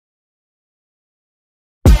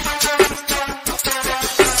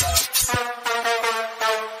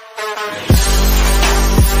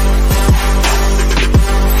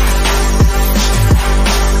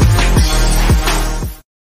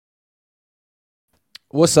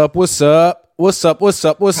What's up? What's up? What's up? What's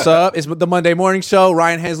up? What's up? It's the Monday Morning Show.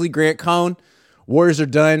 Ryan Hensley, Grant Cohn. Warriors are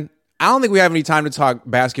done. I don't think we have any time to talk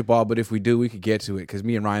basketball, but if we do, we could get to it because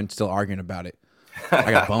me and Ryan still arguing about it.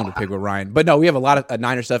 I got a bone to pick with Ryan. But no, we have a lot of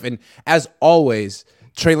Niner stuff. And as always,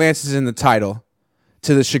 Trey Lance is in the title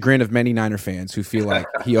to the chagrin of many Niner fans who feel like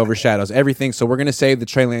he overshadows everything. So we're going to save the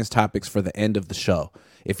Trey Lance topics for the end of the show.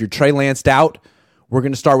 If you're Trey Lanced out, we're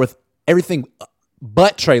going to start with everything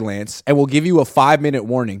but Trey Lance, and we'll give you a 5-minute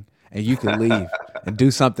warning, and you can leave and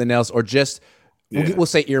do something else, or just we'll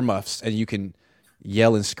say earmuffs, and you can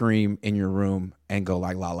yell and scream in your room and go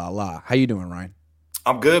like la la la. How you doing, Ryan?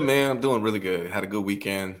 I'm good, man. I'm doing really good. Had a good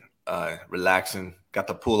weekend, relaxing. Got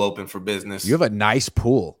the pool open for business. You have a nice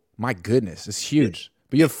pool. My goodness, it's huge.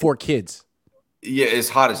 But you have 4 kids. Yeah, it's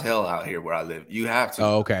hot as hell out here where I live. You have to.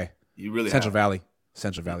 Oh, okay. You really Central have Valley.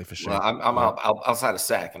 Central Valley for sure. Well, I'm outside of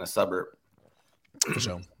Sac in a suburb. For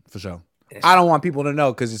sure. I don't want people to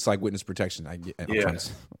know because it's like witness protection.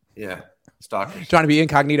 Stalkers. Trying to be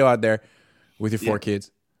incognito out there with your 4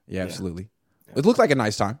 kids. Yeah, absolutely. Yeah. It looked like a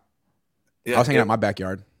nice time. Yeah, I was hanging out in my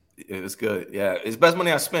backyard. It was good. Yeah, it's the best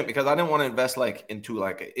money I spent because I didn't want to invest into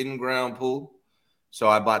an in-ground pool. So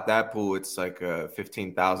I bought that pool. It's like a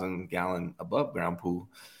 15,000 gallon above ground pool,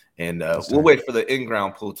 and we'll wait for the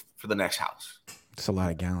in-ground pool for the next house. It's a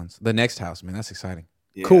lot of gallons. The next house, man. That's exciting.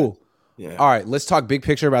 Yeah. Cool. Yeah. All right, let's talk big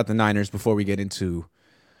picture about the Niners before we get into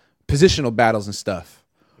positional battles and stuff.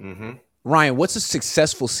 Mm-hmm. Ryan, what's a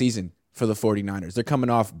successful season for the 49ers? They're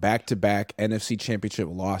coming off back-to-back NFC Championship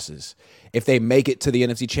losses. If they make it to the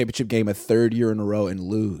NFC Championship game a 3rd year in a row and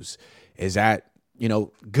lose, is that,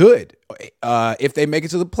 good? If they make it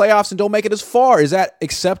to the playoffs and don't make it as far, is that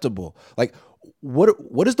acceptable? Like,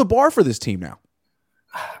 what is the bar for this team now?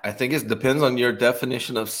 I think it depends on your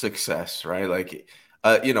definition of success, right? Like,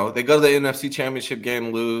 they go to the NFC Championship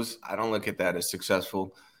game, lose. I don't look at that as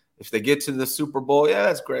successful. If they get to the Super Bowl, yeah,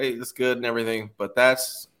 that's great. That's good and everything. But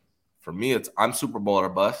for me, I'm Super Bowl or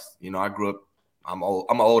bust. I grew up, I'm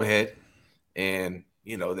an old head. And,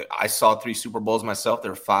 I saw 3 Super Bowls myself.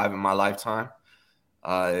 There were 5 in my lifetime.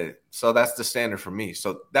 So that's the standard for me.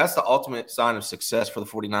 So that's the ultimate sign of success for the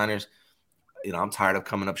 49ers. I'm tired of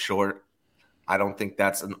coming up short. I don't think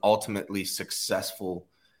that's an ultimately successful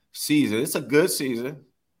season. It's a good season,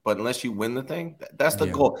 but unless you win the thing, that's the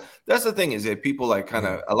goal. That's the thing is that people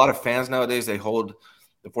a lot of fans nowadays, they hold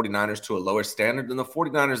the 49ers to a lower standard than the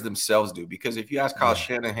 49ers themselves do. Because if you ask Kyle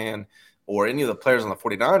Shanahan or any of the players on the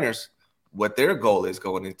 49ers, what their goal is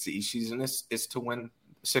going into each season is to win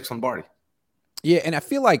 6 Lombardi. Yeah, and I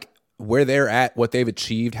feel like where they're at, what they've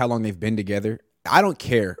achieved, how long they've been together, I don't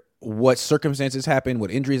care what circumstances happen,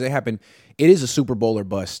 what injuries they happen. It is a Super Bowl or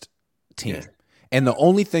bust team. Yeah. And the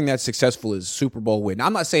only thing that's successful is Super Bowl win. Now,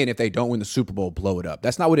 I'm not saying if they don't win the Super Bowl, blow it up.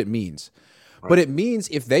 That's not what it means. Right. But it means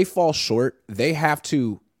if they fall short, they have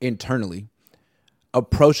to internally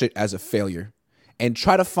approach it as a failure and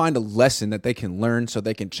try to find a lesson that they can learn so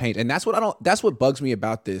they can change. And that's what bugs me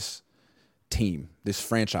about this team, this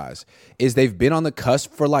franchise, is they've been on the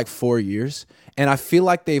cusp for like 4 years, and I feel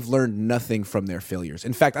like they've learned nothing from their failures.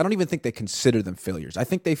 In fact, I don't even think they consider them failures. I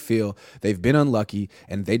think they feel they've been unlucky,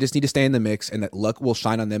 and they just need to stay in the mix, and that luck will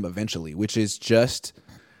shine on them eventually, which is just,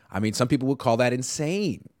 some people would call that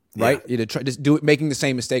insane, right? Yeah. Making the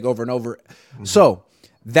same mistake over and over. Mm-hmm. So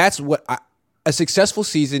that's what a successful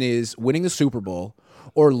season is: winning the Super Bowl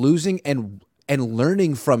or losing and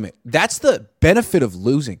learning from it. That's the benefit of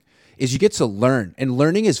losing. Is you get to learn, and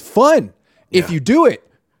learning is fun if you do it.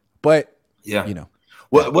 But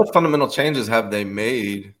what fundamental changes have they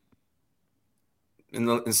made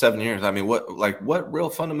in 7 years? What real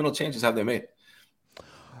fundamental changes have they made?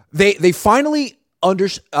 They finally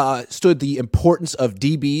understood the importance of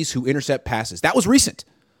DBs who intercept passes. That was recent.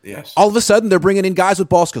 Yes. All of a sudden, they're bringing in guys with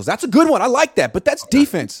ball skills. That's a good one. I like that. But that's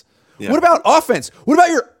defense. Yeah. What about offense? What about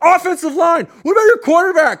your offensive line? What about your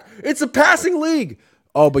quarterback? It's a passing league.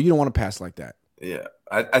 Oh, but you don't want to pass like that. Yeah,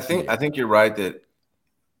 I think you're right that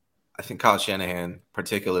I think Kyle Shanahan,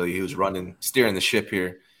 particularly, who's steering the ship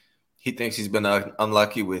here, he thinks he's been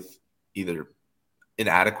unlucky with either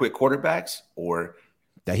inadequate quarterbacks or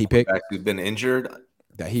that he picked who's been injured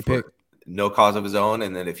that he picked no cause of his own,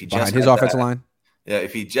 and then if he just behind his offensive line,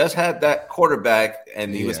 if he just had that quarterback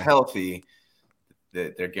and he was healthy,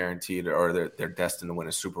 they're guaranteed or they're destined to win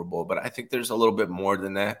a Super Bowl. But I think there's a little bit more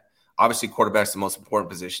than that. Obviously, quarterback's the most important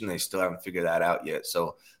position. They still haven't figured that out yet.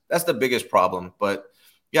 So that's the biggest problem. But,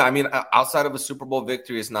 outside of a Super Bowl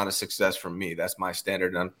victory, it's not a success for me. That's my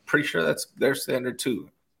standard. And I'm pretty sure that's their standard, too,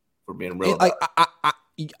 for being real.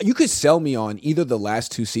 you could sell me on either the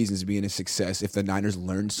last two seasons being a success if the Niners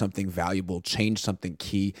learned something valuable, changed something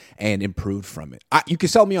key, and improved from it. You could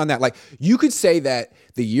sell me on that. Like, you could say that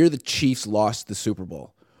the year the Chiefs lost the Super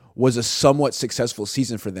Bowl was a somewhat successful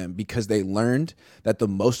season for them because they learned that the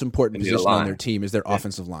most important position on their team is their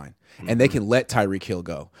offensive line. Mm-hmm. And they can let Tyreek Hill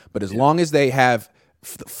go. But as long as they have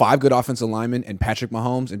 5 good offensive linemen and Patrick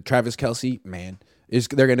Mahomes and Travis Kelce, man,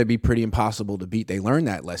 they're going to be pretty impossible to beat. They learned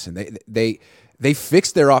that lesson. They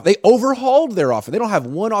fixed their off. They overhauled their offense. They don't have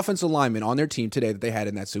one offensive lineman on their team today that they had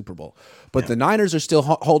in that Super Bowl. But the Niners are still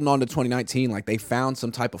holding on to 2019 like they found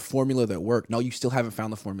some type of formula that worked. No, you still haven't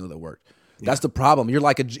found the formula that worked. That's the problem. You're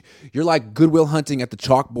like Goodwill Hunting at the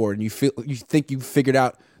chalkboard, and you think you figured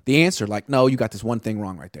out the answer. Like, no, you got this one thing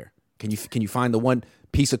wrong right there. Can you find the one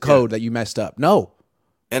piece of code that you messed up? No,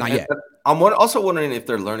 not yet. I'm also wondering if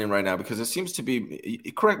they're learning right now because it seems to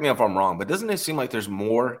be. Correct me if I'm wrong, but doesn't it seem like there's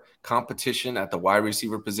more competition at the wide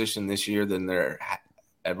receiver position this year than there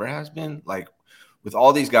ever has been? Like with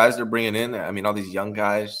all these guys they're bringing in. I mean, all these young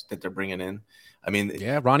guys that they're bringing in. I mean,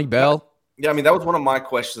 Ronnie Bell. Yeah, I mean, that was one of my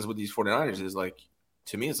questions with these 49ers is like,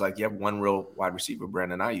 to me, it's like you have one real wide receiver,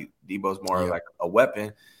 Brandon Ayuk. Debo's more like a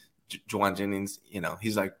weapon. Juwan Jennings,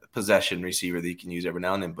 he's like a possession receiver that you can use every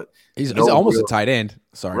now and then. But he's almost a tight end.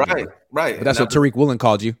 Sorry. Right. But that's what Tariq Woolen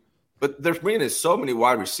called you. But there's bringing in so many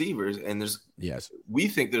wide receivers, and we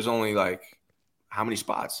think there's only like how many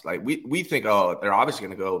spots? Like we think, they're obviously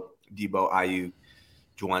going to go Debo, Ayuk,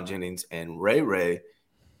 Juwan Jennings, and Ray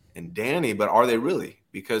and Danny, but are they really?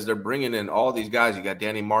 Because they're bringing in all these guys. You got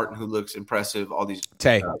Danny Martin, who looks impressive. All these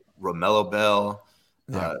Romello Bell.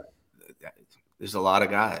 There's a lot of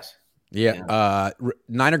guys. Yeah.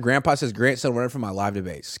 Niner Grandpa says Grant said running from my live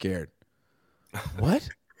debate. Scared. What?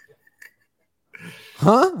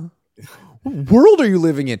 Huh? What world are you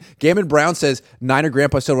living in? Gammon Brown says Niner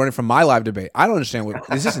Grandpa still running from my live debate. I don't understand.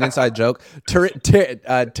 Is this an inside joke?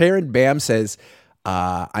 Taryn Bam says,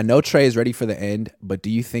 I know Trey is ready for the end, but do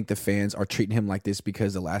you think the fans are treating him like this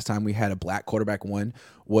because the last time we had a black quarterback won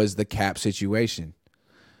was the cap situation?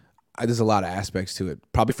 There's a lot of aspects to it.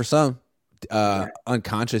 Probably for some,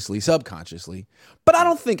 unconsciously, subconsciously. But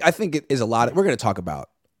I think it is a lot. We're going to talk about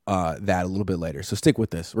that a little bit later. So stick with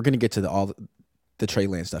this. We're going to get to all the Trey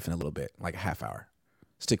Lance stuff in a little bit, like a half hour.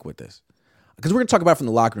 Stick with this. Because we're going to talk about it from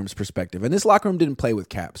the locker room's perspective. And this locker room didn't play with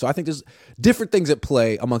cap. So I think there's different things at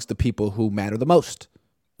play amongst the people who matter the most.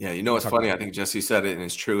 Yeah, it's funny. I think Jesse said it, and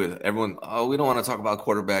it's true. Everyone, we don't want to talk about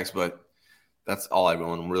quarterbacks, but that's all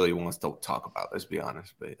everyone really wants to talk about. Let's be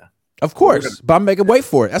honest. But yeah. Of course, but I'm making wait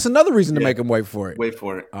for it. That's another reason to make them wait for it. Wait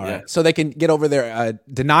for it. All right. So they can get over their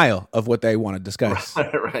denial of what they want to discuss.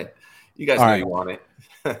 Right. You guys know you want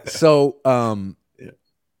it. So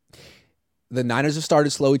the Niners have started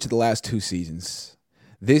slow each of the last 2 seasons.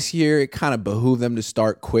 This year, it kind of behooved them to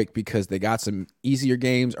start quick because they got some easier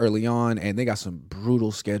games early on, and they got some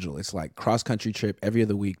brutal schedule. It's like cross-country trip every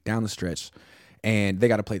other week down the stretch, and they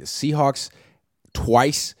got to play the Seahawks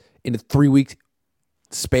twice in a 3-week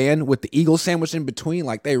span with the Eagles sandwiched in between.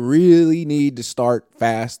 Like, they really need to start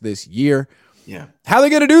fast this year. Yeah. How are they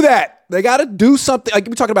going to do that? They got to do something. Like,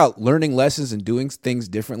 we're talking about learning lessons and doing things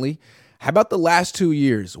differently. How about the last 2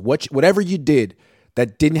 years? Whatever you did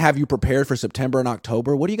that didn't have you prepared for September and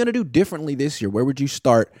October, what are you going to do differently this year? Where would you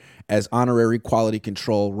start as honorary quality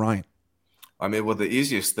control, Ryan? I mean, the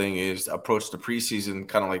easiest thing is approach the preseason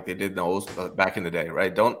kind of like they did back in the day,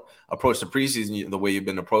 right? Don't approach the preseason the way you've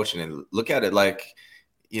been approaching it. Look at it like,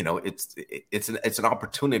 it's an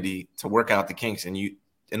opportunity to work out the kinks, and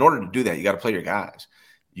in order to do that, you got to play your guys.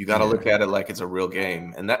 You got to look at it like it's a real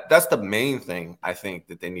game, and that's the main thing I think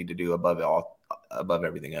that they need to do above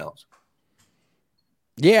everything else.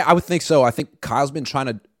 Yeah, I would think so. I think Kyle's been trying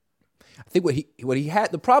to. I think what he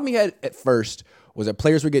had, the problem he had at first was that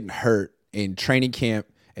players were getting hurt in training camp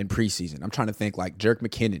and preseason. I'm trying to think, like Jerick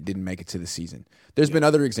McKinnon didn't make it to the season. There's been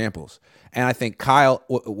other examples, and I think Kyle,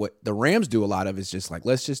 what the Rams do a lot of is just like,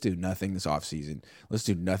 let's just do nothing this offseason. Let's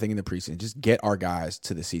do nothing in the preseason. Just get our guys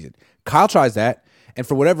to the season. Kyle tries that. And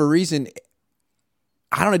for whatever reason,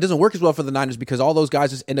 I don't know, it doesn't work as well for the Niners because all those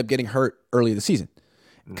guys just end up getting hurt early in the season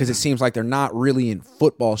because it seems like they're not really in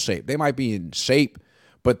football shape. They might be in shape,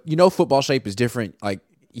 but football shape is different. Like,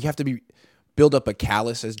 you have to build up a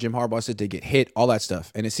callus, as Jim Harbaugh said, to get hit, all that stuff.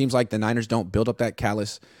 And it seems like the Niners don't build up that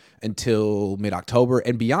callus until mid-October.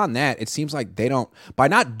 And beyond that, it seems like they don't, by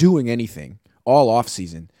not doing anything all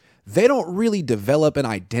offseason, they don't really develop an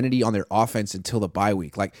identity on their offense until the bye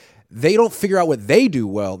week. Like, they don't figure out what they do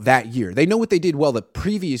well that year. They know what they did well the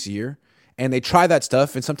previous year, And they try that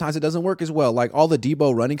stuff, and sometimes it doesn't work as well. Like all the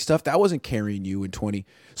Debo running stuff, that wasn't carrying you in 20.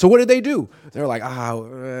 So what did they do? They're like,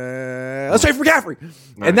 let's trade for McCaffrey.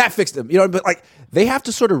 Right. And that fixed them. But like they have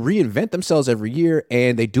to sort of reinvent themselves every year,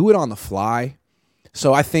 and they do it on the fly.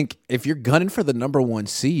 So I think if you're gunning for the number 1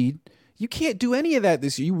 seed, you can't do any of that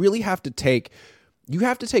this year. You really have to take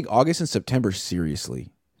August and September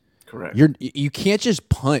seriously. Correct. You can't just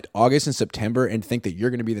punt August and September and think that you're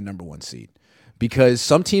going to be the number 1 seed. Because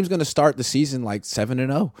some team's going to start the season like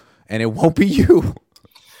 7-0, and it won't be you.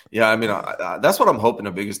 Yeah, I mean, that's what I'm hoping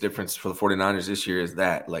the biggest difference for the 49ers this year is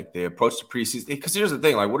that, like, they approach the preseason. Because here's the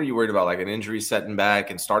thing, like, what are you worried about? Like an injury setting back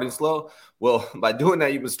and starting slow? Well, by doing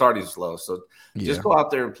that, you've been starting slow. So just go out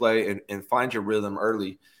there and play and find your rhythm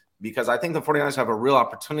early, because I think the 49ers have a real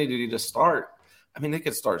opportunity to start. I mean, they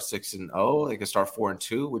could start 6-0. They could start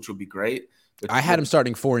 4-2, which would be great. I had them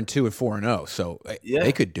starting 4-2 and 4-0, so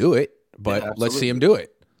they could do it. But let's see him do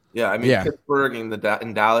it. Yeah, I mean, Pittsburgh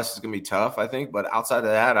and Dallas is going to be tough, I think. But outside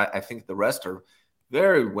of that, I think the rest are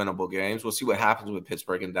very winnable games. We'll see what happens with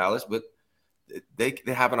Pittsburgh and Dallas. But they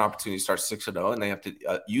have an opportunity to start 6-0, and they have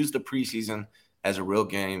to use the preseason as a real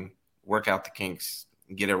game, work out the kinks,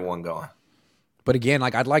 and get everyone going. But again,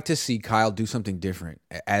 like I'd like to see Kyle do something different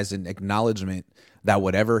as an acknowledgement that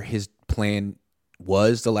whatever his plan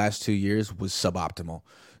was the last 2 years was suboptimal.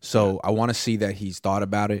 So I want to see that he's thought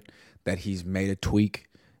about it, that he's made a tweak,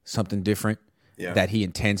 something different, that he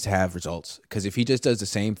intends to have results. Because if he just does the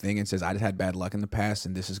same thing and says, I just had bad luck in the past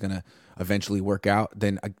and this is going to eventually work out,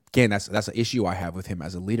 then again, that's an issue I have with him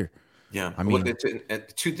as a leader. Yeah. I mean,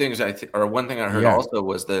 two things one thing I heard also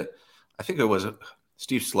was that I think it was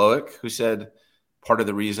Steve Slowick who said part of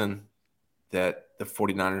the reason that the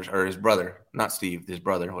 49ers, or his brother, not Steve, his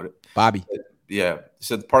brother, Bobby. Yeah.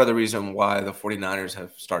 So part of the reason why the 49ers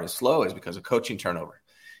have started slow is because of coaching turnover.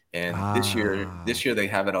 And this year they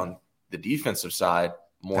have it on the defensive side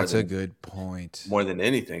more. That's a good point. More than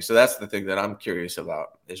anything. So that's the thing that I'm curious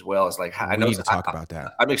about as well. Is like, we need to talk about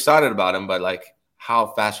that. I'm excited about him, but like, how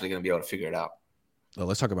fast are they going to be able to figure it out? Well,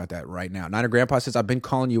 let's talk about that right now. Niner Grandpa says, I've been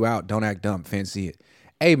calling you out. Don't act dumb. Fans see it.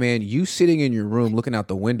 Hey, man, you sitting in your room looking out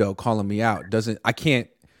the window calling me out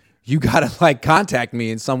you got to like contact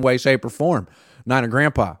me in some way, shape, or form. Niner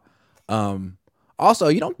Grandpa. Also,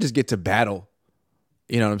 you don't just get to battle.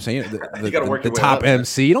 You know what I'm saying? The top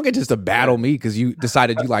MC. You don't get just to battle me because you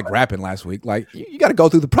decided you like rapping last week. Like you got to go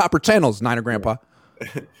through the proper channels, Niner Grandpa.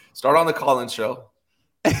 Start on the call-in show.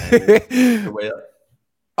 Way up.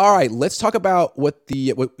 All right, let's talk about what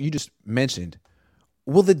you just mentioned.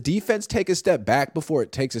 Will the defense take a step back before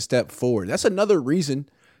it takes a step forward? That's another reason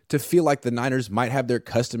to feel like the Niners might have their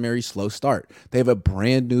customary slow start. They have a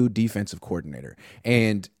brand new defensive coordinator,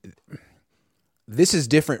 and this is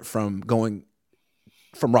different from going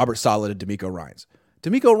from Robert Saleh to DeMeco Ryans.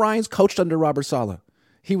 DeMeco Ryans coached under Robert Saleh.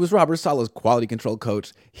 He was Robert Saleh's quality control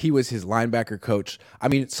coach. He was his linebacker coach. I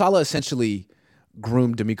mean, Saleh essentially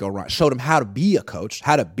groomed DeMeco Ryans, showed him how to be a coach,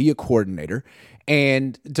 how to be a coordinator,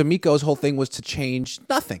 and DeMeco's whole thing was to change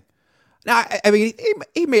nothing. Now, I mean,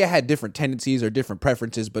 he may have had different tendencies or different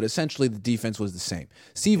preferences, but essentially the defense was the same.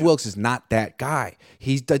 Steve Wilkes is not that guy.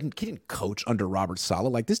 He didn't coach under Robert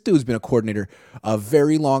Saleh. Like, this dude's been a coordinator a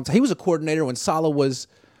very long time. He was a coordinator when Saleh was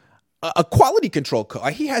a quality control coach.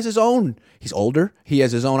 Like, he's older. He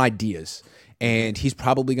has his own ideas, and he's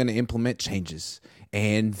probably going to implement changes.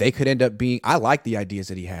 And they could end up being, I like the ideas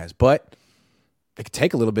that he has, but it could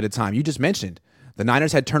take a little bit of time. You just mentioned the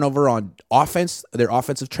Niners had turnover on offense, their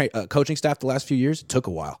offensive coaching staff the last few years. It took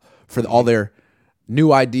a while for all their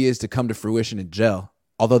new ideas to come to fruition and gel,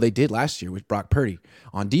 although they did last year with Brock Purdy.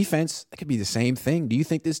 On defense, it could be the same thing. Do you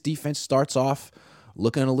think this defense starts off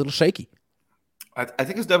looking a little shaky? I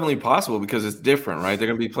think it's definitely possible because it's different, right? They're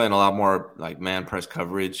going to be playing a lot more like man press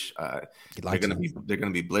coverage. They're going to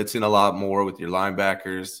be blitzing a lot more with your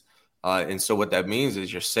linebackers. And so what that means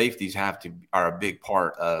is your safeties are a big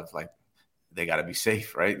part of, like, they got to be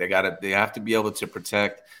safe, right? They have to be able to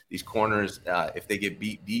protect these corners if they get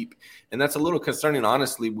beat deep. And that's a little concerning,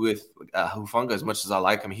 honestly, with Hufanga. As much as I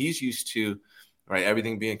like him, he's used to, right,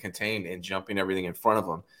 everything being contained and jumping everything in front of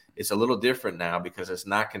him. It's a little different now because it's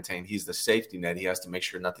not contained. He's the safety net. He has to make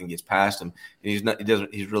sure nothing gets past him. And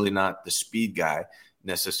he's really not the speed guy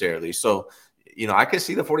necessarily. So, I could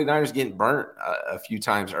see the 49ers getting burnt a few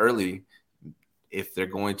times early if they're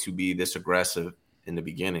going to be this aggressive in the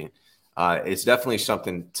beginning. It's definitely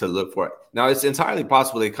something to look for. Now, it's entirely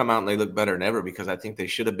possible they come out and they look better than ever because I think they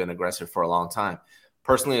should have been aggressive for a long time.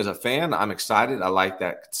 Personally, as a fan, I'm excited. I like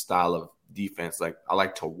that style of defense. Like, I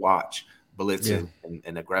like to watch blitzing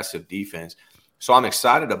and aggressive defense. So I'm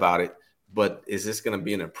excited about it. But is this going to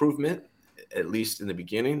be an improvement? at least in the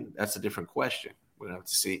beginning, that's a different question. We're going to have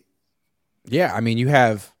to see. Yeah, I mean, you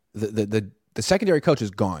have the secondary coach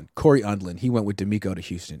is gone. Corey Undlin, he went with D'Amico to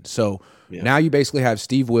Houston. So now you basically have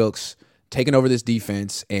Steve Wilks taking over this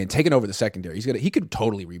defense and taking over the secondary. He could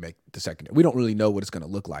totally remake the secondary. We don't really know what it's going to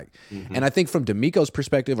look like. Mm-hmm. And I think from D'Amico's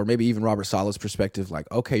perspective, or maybe even Robert Saleh's perspective, like,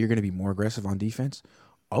 okay, you're going to be more aggressive on defense.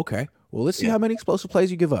 Okay, well, let's see how many explosive plays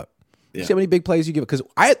you give up. See how many big plays you give up.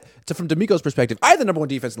 Because from D'Amico's perspective, I had the number one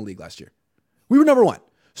defense in the league last year. We were number one.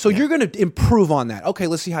 So you're going to improve on that. Okay,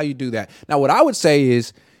 let's see how you do that. Now, what I would say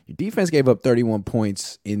is your defense gave up 31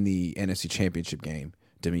 points in the NFC Championship game,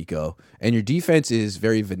 D'Amico, and your defense is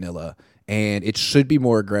very vanilla, and it should be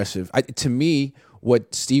more aggressive. To me,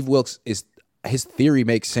 what Steve Wilks is, his theory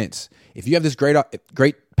makes sense. If you have this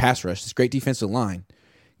great pass rush, this great defensive line,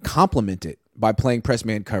 complement it by playing press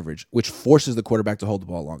man coverage, which forces the quarterback to hold the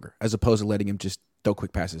ball longer, as opposed to letting him just throw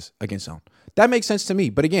quick passes against zone. That makes sense to me.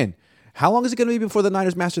 But again, how long is it going to be before the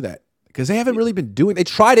Niners master that? Because they haven't really been doing. They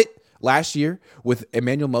tried it last year with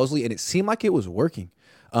Emmanuel Mosley, and it seemed like it was working.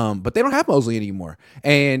 But they don't have Mosley anymore.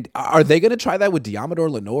 And are they going to try that with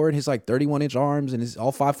Diamador Lenore and his 31-inch arms and his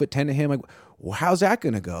all 5'10" to him? Like, well, how's that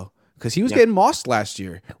going to go? Because he was getting mossed last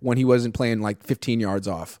year when he wasn't playing 15 yards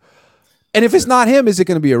off. And if it's not him, is it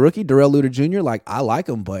going to be a rookie, Darrell Luter Jr.? I like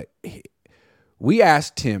him, but we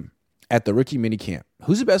asked him at the rookie minicamp,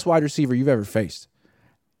 who's the best wide receiver you've ever faced?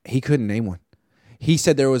 He couldn't name one. He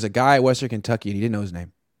said there was a guy at Western Kentucky, and he didn't know his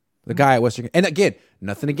name. The guy at Western, and again,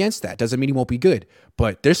 nothing against that. Doesn't mean he won't be good.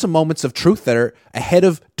 But there's some moments of truth that are ahead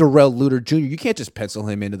of Darrell Luter Jr. You can't just pencil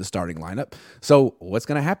him into the starting lineup. So what's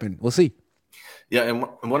going to happen? We'll see. Yeah, and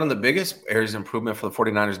one of the biggest areas of improvement for the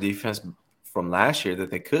 49ers defense from last year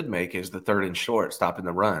that they could make is the third and short, stopping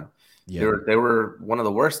the run. Yeah. They were one of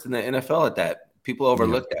the worst in the NFL at that. People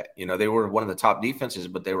overlooked that. They were one of the top defenses,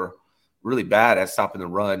 but they were really bad at stopping the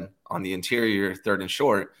run on the interior, third and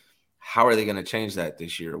short. How are they going to change that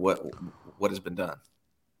this year? What has been done?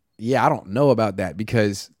 Yeah, I don't know about that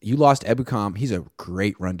because you lost Ebukam. He's a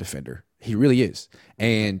great run defender. He really is.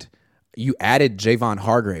 And you added Javon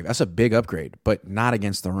Hargrave. That's a big upgrade, but not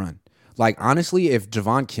against the run. Honestly, if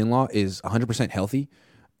Javon Kinlaw is 100% healthy,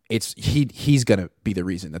 he's going to be the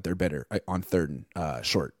reason that they're better on third and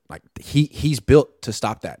short. He's built to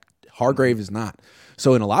stop that. Hargrave is not.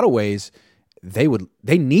 So in a lot of ways, they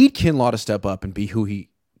need Kinlaw to step up and be who he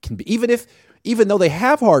can be. Even though they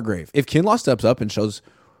have Hargrave, if Kinlaw steps up and shows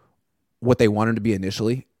what they want him to be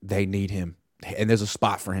initially, they need him. And there's a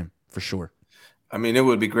spot for him for sure. I mean, it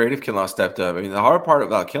would be great if Kinlaw stepped up. I mean, the hard part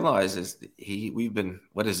about Kinlaw is we've been,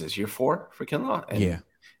 what is this, year 4 for Kinlaw?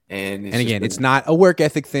 And again, it's not a work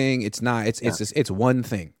ethic thing. It's not. It's one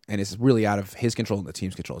thing, and it's really out of his control and the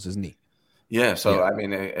team's control. It's his knee. Yeah. So I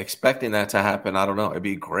mean, expecting that to happen, I don't know. It'd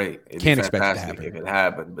be great. Can't expect it to happen if it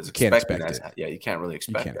happened, but can't expect it. Yeah, you can't really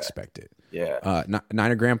expect. You can't expect it. Yeah.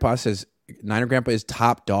 Niner Grandpa says Niner Grandpa is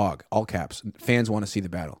top dog. All caps. Fans want to see the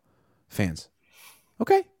battle. Fans.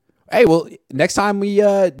 Okay. Hey, well, next time we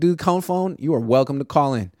do the Cohn phone, you are welcome to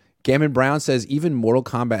call in. Gammon Brown says, even Mortal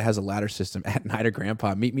Kombat has a ladder system at Niner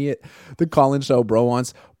Grandpa. Meet me at the call-in show. Bro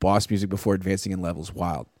wants boss music before advancing in levels.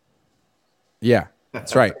 Wild. Yeah,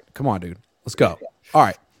 that's right. Come on, dude. Let's go. All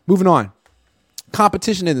right, moving on.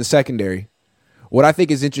 Competition in the secondary. What I think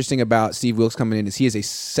is interesting about Steve Wilks coming in is he is a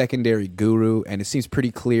secondary guru, and it seems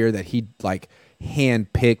pretty clear that he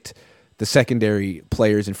hand-picked the secondary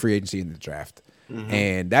players in free agency in the draft. Mm-hmm.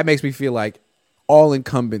 And that makes me feel like all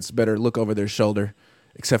incumbents better look over their shoulder,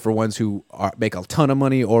 except for ones who make a ton of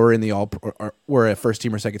money or are in the or a first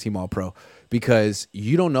team or second team all pro, because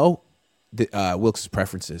you don't know Wilks'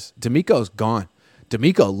 preferences. D'Amico's gone.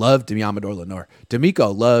 D'Amico loved Diamador Lenore.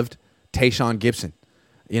 D'Amico loved Tayshaun Gibson.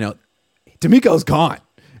 D'Amico's gone.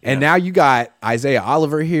 And now you got Isaiah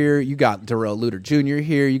Oliver here. You got Darrell Luter Jr.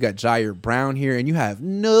 here. You got Jair Brown here. And you have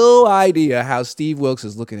no idea how Steve Wilks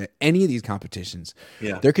is looking at any of these competitions.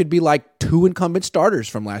 Yeah. There could be 2 incumbent starters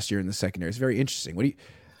from last year in the secondary. It's very interesting. What do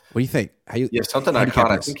you think? Something I caught.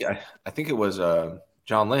 I think it was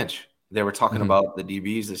John Lynch. They were talking about the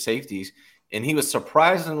DBs, the safeties, and he was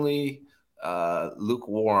surprisingly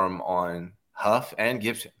lukewarm on Huff and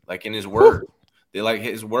Gibson. In his words.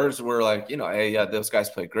 His words were hey, yeah, those guys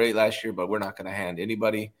played great last year, but we're not going to hand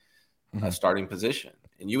anybody a starting position.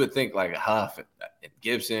 And you would think Huff and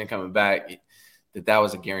Gibson coming back, that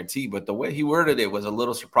was a guarantee. But the way he worded it was a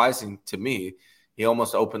little surprising to me. He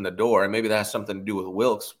almost opened the door, and maybe that has something to do with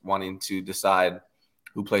Wilks wanting to decide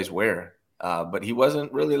who plays where. But he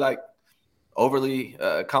wasn't really overly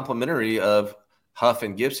complimentary of Huff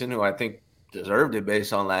and Gibson, who I think deserved it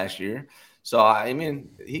based on last year. So, I mean,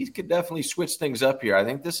 he could definitely switch things up here. I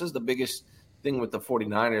think this is the biggest thing with the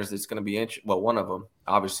 49ers that's going to be one of them,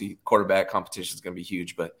 obviously, quarterback competition is going to be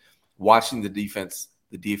huge, but watching the defense,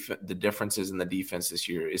 the differences in the defense this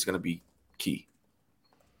year is going to be key.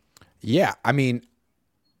 Yeah, I mean,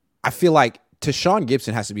 I feel like Tashawn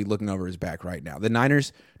Gibson has to be looking over his back right now. The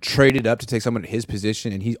Niners traded up to take someone at his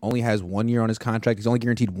position, and he only has 1 year on his contract. He's only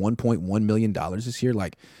guaranteed $1.1 million this year.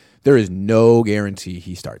 Like, there is no guarantee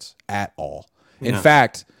he starts at all. In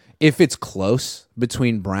fact, if it's close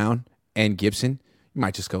between Brown and Gibson, you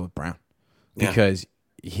might just go with Brown because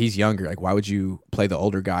he's younger. Like, why would you play the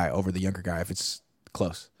older guy over the younger guy if it's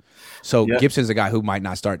close? So Gibson's a guy who might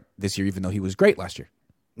not start this year, even though he was great last year.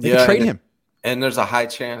 They could trade him. And there's a high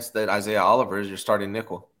chance that Isaiah Oliver is your starting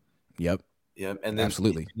nickel. Yep. And then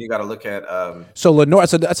absolutely. You got to look at so Lenore.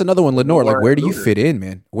 So that's another one. Lenore, like, where do you fit in,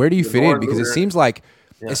 man? Where do you fit in? Because it seems like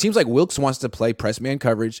Wilkes wants to play press man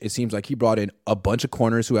coverage. It seems like he brought in a bunch of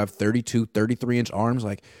corners who have 32, 33-inch arms.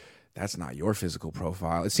 Like, that's not your physical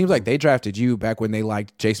profile. It seems like they drafted you back when they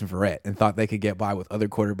liked Jason Verrett and thought they could get by with other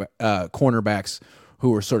cornerbacks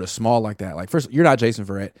who were sort of small like that. Like, first, you're not Jason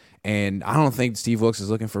Verrett, and I don't think Steve Wilkes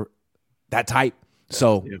is looking for that type.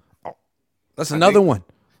 So that's another one.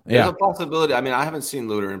 There's a possibility. I mean, I haven't seen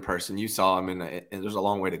Luter in person. You saw him, and there's a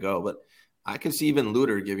long way to go. But I could see even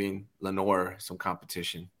Luter giving Lenore some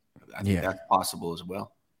competition. I think that's possible as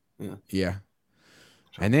well. Yeah.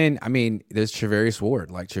 And then, I mean, there's Travarius Ward.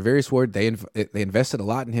 Like, Travarius Ward, they invested a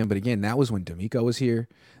lot in him. But again, that was when D'Amico was here.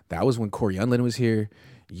 That was when Corey Unlin was here.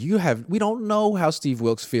 We don't know how Steve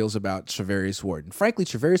Wilkes feels about Travarius Ward. And frankly,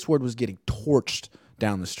 Travarius Ward was getting torched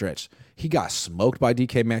down the stretch. He got smoked by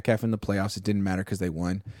DK Metcalf in the playoffs. It didn't matter because they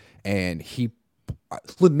won. And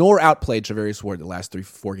Lenore outplayed Travarius Ward the last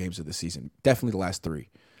 3-4 games of the season. Definitely the last 3.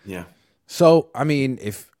 Yeah. So, I mean,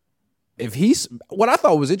 if he's – what I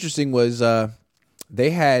thought was interesting was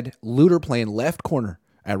they had Luter playing left corner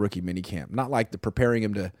at rookie minicamp. Not like preparing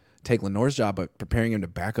him to take Lenore's job, but preparing him to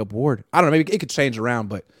back up Ward. I don't know. Maybe it could change around,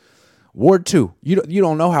 but Ward too. You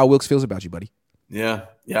don't know how Wilkes feels about you, buddy. Yeah.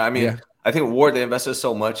 I mean I think Ward, they invested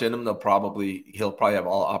so much in him, he'll probably have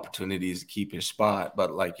all opportunities to keep his spot.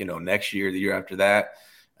 But next year, the year after that,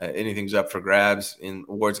 anything's up for grabs, and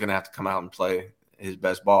Ward's going to have to come out and play his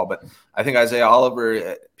best ball. But I think Isaiah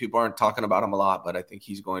Oliver, people aren't talking about him a lot, but I think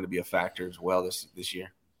he's going to be a factor as well this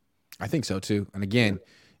year. I think so too. And again,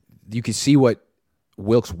 you can see what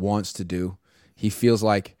Wilkes wants to do. He feels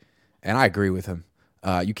like, and I agree with him,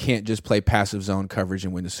 you can't just play passive zone coverage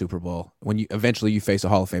and win the Super Bowl. When you eventually face a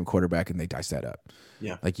Hall of Fame quarterback and they dice that up.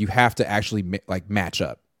 Yeah. Like, you have to actually match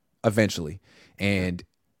up eventually. And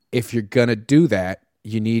if you're going to do that,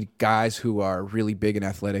 you need guys who are really big and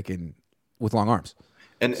athletic and with long arms.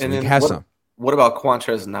 And then what about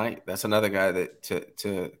Quantrez Knight? That's another guy that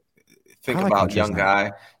to think about. Young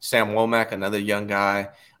guy. Sam Womack, another young guy.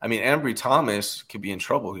 I mean, Ambry Thomas could be in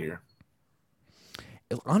trouble here.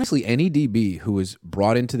 Honestly, any DB who was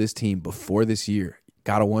brought into this team before this year,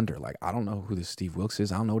 gotta wonder. Like, I don't know who this Steve Wilkes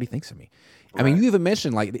is. I don't know what he thinks of me. Right. I mean, you even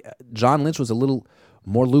mentioned like John Lynch was a little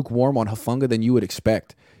more lukewarm on Hufanga than you would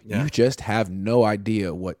expect. Yeah. You just have no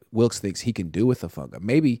idea what Wilkes thinks he can do with Hufanga.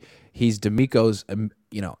 Maybe he's D'Amico's,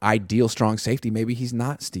 ideal strong safety. Maybe he's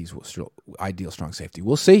not Steve's ideal strong safety.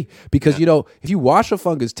 We'll see. Because if you watch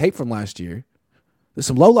Hufanga's tape from last year, there's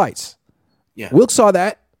some lowlights. Yeah, Wilkes saw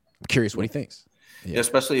that. I'm curious what he thinks. Yeah,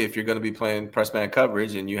 especially if you're going to be playing press man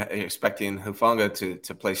coverage and you're expecting Hufanga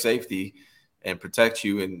to play safety and protect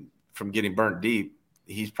you and from getting burnt deep,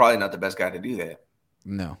 he's probably not the best guy to do that.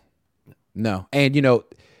 No. And,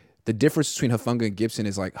 the difference between Hufanga and Gibson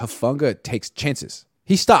is like Hufanga takes chances.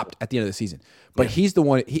 He stopped at the end of the season, but he's the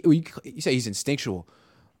one. You say he's instinctual.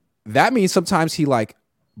 That means sometimes he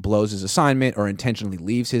blows his assignment or intentionally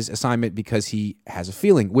leaves his assignment because he has a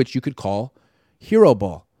feeling, which you could call hero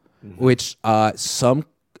ball. Mm-hmm. Which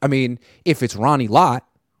if it's Ronnie Lott,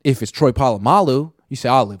 if it's Troy Polamalu, you say,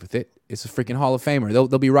 I'll live with it. It's a freaking Hall of Famer.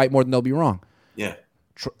 They'll be right more than they'll be wrong. Yeah.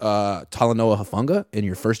 Talanoa Hufanga in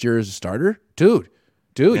your first year as a starter, dude,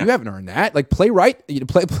 you haven't earned that. Like, play right,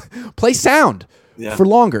 play sound for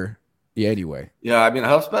longer. Yeah. Anyway. Yeah. I mean,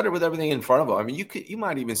 Huff's better with everything in front of him. I mean, you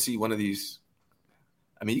might even see one of these.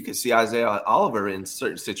 I mean, you could see Isaiah Oliver in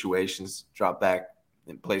certain situations drop back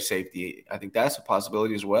and play safety. I think that's a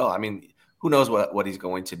possibility as well. I mean, who knows what he's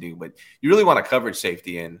going to do, but you really want a coverage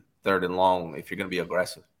safety in third and long if you're going to be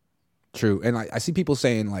aggressive. True. And I see people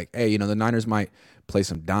saying hey, the Niners might play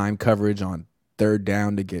some dime coverage on third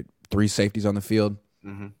down to get 3 safeties on the field.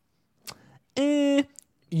 Mm-hmm.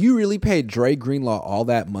 You really paid Dre Greenlaw all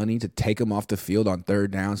that money to take him off the field on third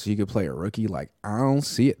down so you could play a rookie? I don't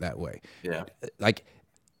see it that way. Yeah.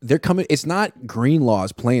 They're coming. It's not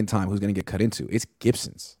Greenlaw's playing time who's going to get cut into. It's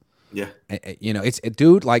Gibson's. Yeah.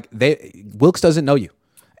 Dude, like Wilkes doesn't know you,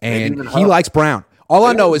 and he likes Brown. All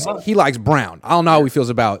I know is he likes Brown. I don't know how he feels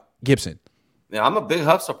about Gibson. Yeah, I'm a big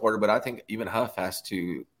Huff supporter, but I think even Huff has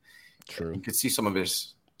to. True. You could see some of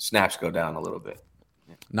his snaps go down a little bit.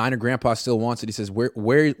 Yeah. Niner Grandpa still wants it. He says,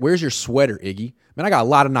 "Where's your sweater, Iggy? Man, I got a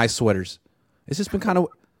lot of nice sweaters. It's just been kind of.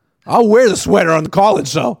 I'll wear the sweater on the college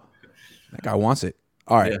show. That guy wants it.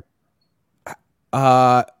 All right.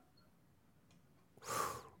 Yeah.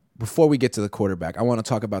 Before we get to the quarterback, I want to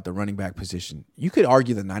talk about the running back position. You could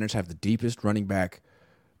argue the Niners have the deepest running back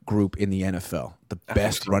group in the NFL, the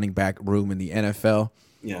best running back room in the NFL.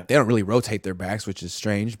 Yeah. They don't really rotate their backs, which is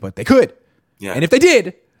strange, but they could. Yeah. And if they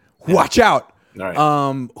did, watch out. All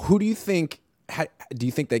right. Who do you think do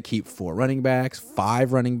you think they keep 4 running backs,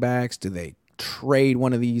 5 running backs? Do they trade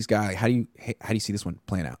one of these guys? How do you see this one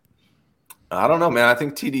playing out? I don't know, man. I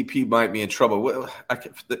think TDP might be in trouble.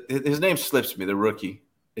 His name slips me, the rookie.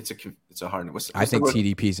 It's a hard name. I think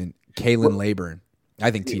TDP's in Kalen Laburn.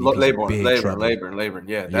 I think TDP's in big trouble. Laburn.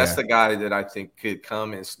 Yeah, that's the guy that I think could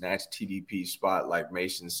come and snatch TDP's spot like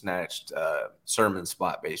Mason snatched Sermon's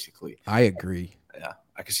spot, basically. I agree. Yeah,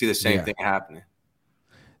 I can see the same thing happening.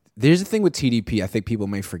 There's a thing with TDP I think people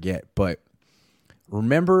may forget, but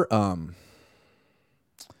remember,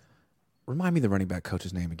 remind me the running back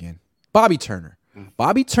coach's name again. Bobby Turner.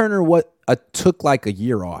 Bobby Turner took like a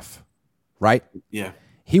year off, right? Yeah.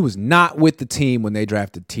 He was not with the team when they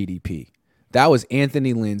drafted TDP. That was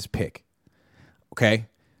Anthony Lynn's pick. Okay?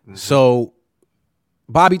 Mm-hmm. So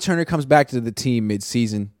Bobby Turner comes back to the team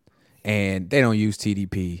midseason, and they don't use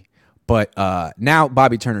TDP. But now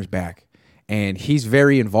Bobby Turner's back, and he's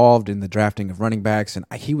very involved in the drafting of running backs, and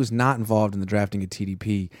he was not involved in the drafting of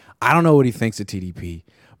TDP. I don't know what he thinks of TDP,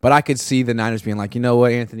 but I could see the Niners being like, you know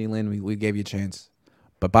what, Anthony Lynn, we gave you a chance,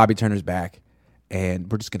 but Bobby Turner's back,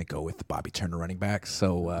 and we're just going to go with the Bobby Turner running back.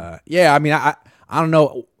 So, I mean, I don't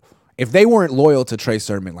know. If they weren't loyal to Trey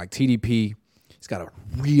Sermon, like TDP, he's got a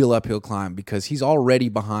real uphill climb because he's already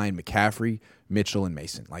behind McCaffrey, Mitchell, and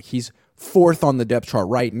Mason. Like, he's 4th on the depth chart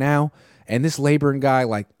right now, and this Laburn guy,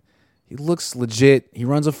 like, he looks legit. He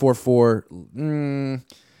runs a 4.4.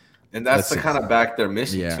 And that's the kind of back they're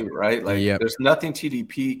missing too, right? Like, there's nothing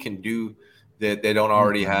TDP can do that they don't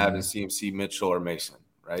already have in CMC, Mitchell, or Mason,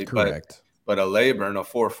 right? Correct. But a Laburn, a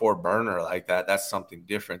 4.4 burner like that, that's something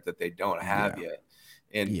different that they don't have yet.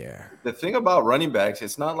 And the thing about running backs,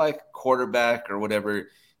 it's not like quarterback or whatever.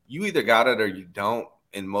 You either got it or you don't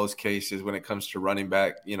in most cases when it comes to running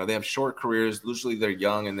back. You know, they have short careers. Usually they're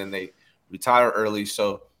young and then they retire early.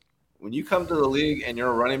 So when you come to the league and you're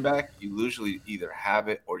a running back, you usually either have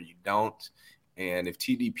it or you don't. And if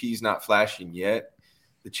TDP is not flashing yet,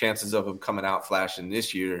 the chances of him coming out flashing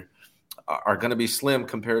this year are going to be slim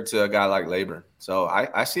compared to a guy like Laburn. So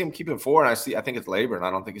I see him keeping 4, and I think it's Laburn.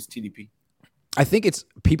 I don't think it's TDP. I think it's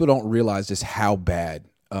people don't realize just how bad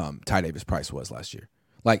Ty Davis Price was last year.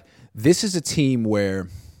 Like, this is a team where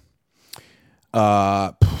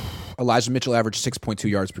Elijah Mitchell averaged 6.2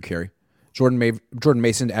 yards per carry. Jordan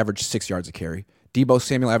Mason averaged 6 yards a carry. Deebo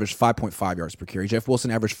Samuel averaged 5.5 yards per carry. Jeff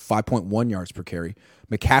Wilson averaged 5.1 yards per carry.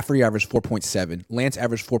 McCaffrey averaged 4.7. Lance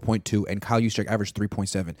averaged 4.2. And Kyle Juszczyk averaged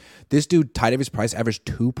 3.7. This dude, Ty Davis Price, averaged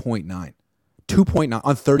 2.9. 2.9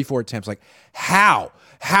 on 34 attempts. Like, how?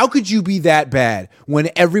 How could you be that bad when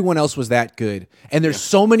everyone else was that good? And there's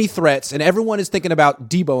so many threats, and everyone is thinking about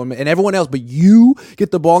Deebo and everyone else, but you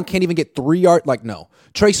get the ball and can't even get 3 yards. Like, no.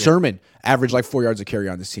 Trey Sermon averaged like 4 yards a carry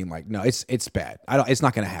on this team. Like, no, it's bad. It's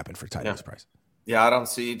not going to happen for Ty Davis Price. Yeah, I don't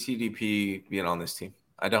see TDP being on this team.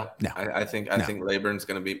 I don't. No. I think Laburn's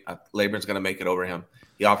going to make it over him.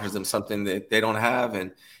 He offers them something that they don't have,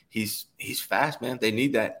 and he's fast, man. They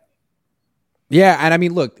need that. Yeah, and I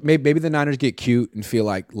mean, look, maybe the Niners get cute and feel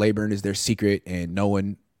like Laburn is their secret and no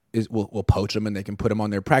one will poach them and they can put him on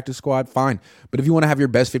their practice squad. Fine, but if you want to have your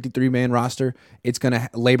best 53-man roster,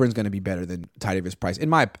 Laburn's going to be better than Ty Davis Price.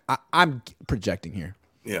 I'm projecting here,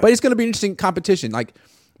 but it's going to be an interesting competition. Like,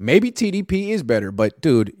 maybe TDP is better, but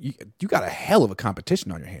dude, you got a hell of a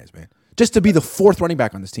competition on your hands, man. Just to be the 4th running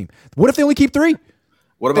back on this team. What if they only keep 3?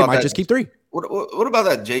 What about they might just keep 3? What about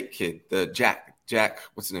that Jake kid, the Jack?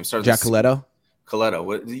 What's his name? Jack Coletto.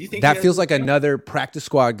 What do you think? That feels like another practice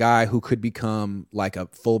squad guy who could become like a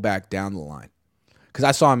fullback down the line. Because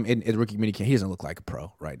I saw him in rookie minicamp. He doesn't look like a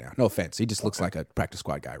pro right now. No offense. He just looks like a practice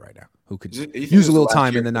squad guy right now who could use a little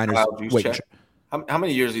time in the Niners. Wait, how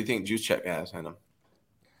many years do you think Juszczyk has in him?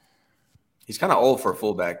 He's kind of old for a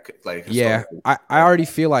fullback. Like, I already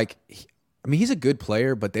feel like he's a good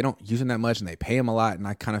player, but they don't use him that much and they pay him a lot. And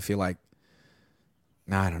I kind of feel like,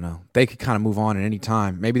 I don't know. They could kind of move on at any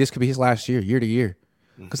time. Maybe this could be his last year to year.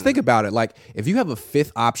 Because think about it. Like, if you have a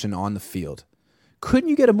fifth option on the field, couldn't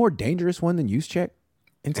you get a more dangerous one than Juszczyk?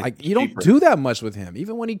 It's like you don't do that much with him.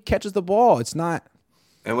 Even when he catches the ball, it's not.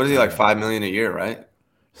 And what is he, like $5 million a year, right?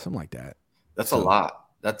 Something like that. That's a lot.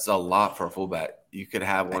 That's a lot for a fullback. You could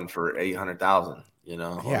have one for 800,000. You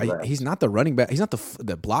know? Yeah, he's not the running back. He's not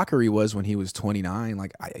the blocker he was when he was 29.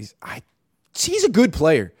 Like, he's a good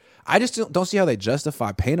player. I just don't see how they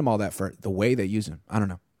justify paying him all that for the way they use him. I don't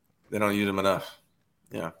know. They don't use him enough.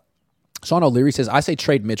 Yeah. Sean O'Leary says, I say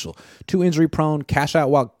trade Mitchell. Too injury prone, cash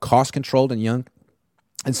out while cost controlled and young,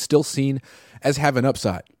 and still seen as having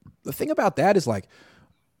upside. The thing about that is, like,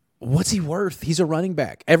 what's he worth? He's a running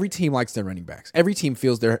back. Every team likes their running backs. Every team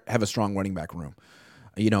feels they have a strong running back room.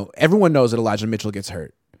 You know, everyone knows that Elijah Mitchell gets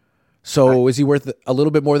hurt. So is he worth a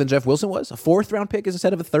little bit more than Jeff Wilson was? A 4th-round pick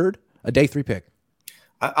instead of a 3rd? A day 3 pick?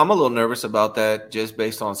 I'm a little nervous about that just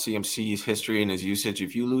based on CMC's history and his usage.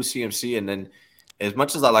 If you lose CMC, and then as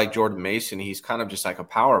much as I like Jordan Mason, he's kind of just like a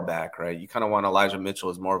power back, right? You kind of want Elijah Mitchell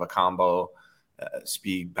as more of a combo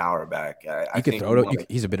speed power back.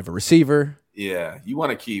 He's a bit of a receiver. Yeah, you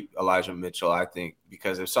want to keep Elijah Mitchell, I think,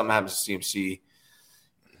 because if something happens to CMC,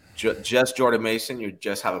 just Jordan Mason, you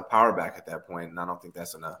just have a power back at that point, and I don't think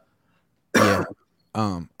that's enough. Yeah.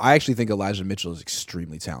 I actually think Elijah Mitchell is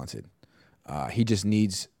extremely talented. He just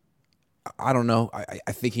needs, I don't know,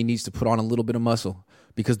 I think he needs to put on a little bit of muscle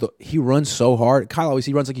because he runs so hard. Kyle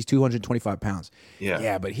he runs like he's 225 pounds.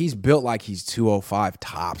 Yeah, but he's built like he's 205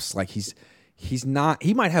 tops. Like he's not,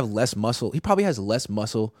 he might have less muscle. He probably has less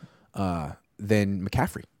muscle than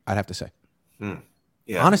McCaffrey, I'd have to say.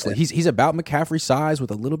 Yeah, honestly, he's about McCaffrey size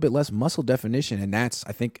with a little bit less muscle definition, and that's,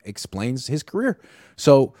 I think, explains his career.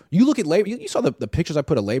 So you look at you saw the pictures I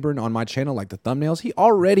put of Laburn on my channel, like the thumbnails. He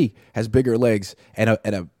already has bigger legs and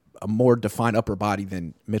a more defined upper body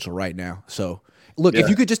than Mitchell right now. So look, if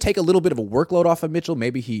you could just take a little bit of a workload off of Mitchell,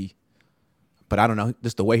 maybe but I don't know,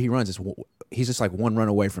 just the way he runs, he's just like one run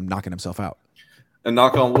away from knocking himself out. And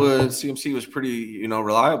knock on wood, CMC was pretty,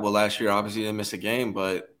 reliable last year. Obviously, he didn't miss a game,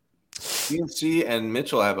 but CMC and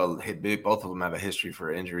Mitchell both of them have a history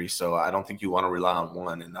for injury, so I don't think you want to rely on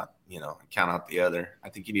one and not, count out the other. I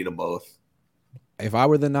think you need them both. If I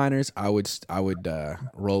were the Niners, I would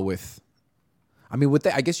roll with. I mean,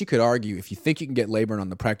 I guess you could argue if you think you can get Laburn on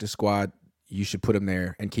the practice squad, you should put him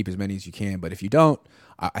there and keep as many as you can. But if you don't,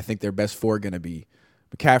 I think their best 4 are going to be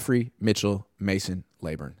McCaffrey, Mitchell, Mason,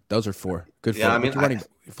 Laburn. Those are 4 good. Yeah, I mean,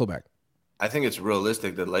 fullback. I think it's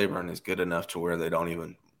realistic that Laburn is good enough to where they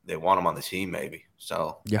want him on the team, maybe.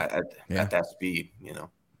 So at that speed,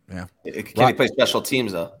 Yeah. Can he play special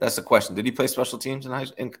teams though? That's the question. Did he play special teams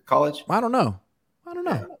in college? I don't know.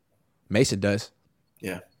 Yeah. Mason does.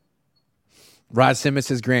 Yeah. Rod Simmons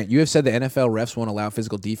says, Grant, you have said the NFL refs won't allow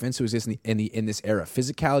physical defense to exist in this era.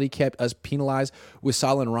 Physicality kept us penalized with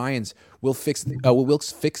Solid Ryans. We'll fix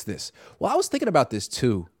this. Well, I was thinking about this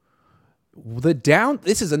too.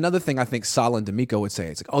 This is another thing I think Saleh and D'Amico would say.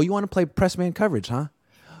 It's like, oh, you want to play press man coverage, huh?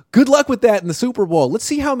 Good luck with that in the Super Bowl. Let's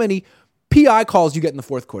see how many PI calls you get in the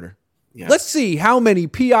 4th quarter. Yeah. Let's see how many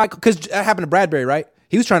PI, because that happened to Bradbury, right?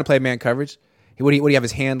 He was trying to play man coverage. Would he have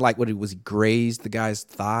his hand like, was he grazed the guy's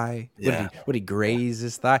thigh? Yeah. Would he graze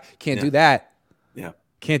his thigh? Can't do that. Yeah.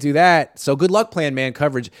 Can't do that. So good luck playing man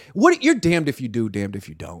coverage. You're damned if you do, damned if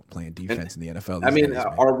you don't playing defense in the NFL. I mean,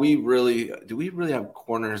 do we really have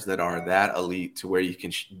corners that are that elite to where you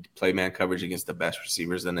can play man coverage against the best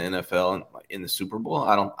receivers in the NFL and in the Super Bowl?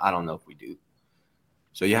 I don't know if we do.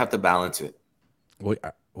 So you have to balance it.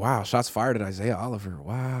 Wow. Shots fired at Isaiah Oliver.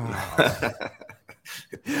 Wow.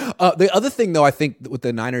 The other thing, though, I think what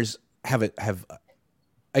the Niners have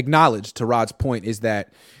acknowledged, to Rod's point, is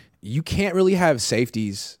that you can't really have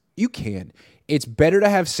safeties. You can. It's better to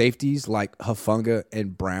have safeties like Hufanga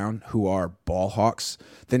and Brown, who are ball hawks,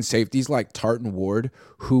 than safeties like Tartan Ward,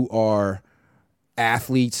 who are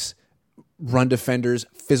athletes, run defenders,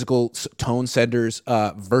 physical tone setters,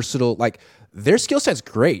 versatile. Like, their skill set's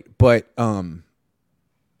great, but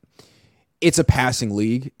it's a passing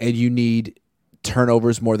league, and you need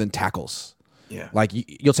turnovers more than tackles. Yeah. Like,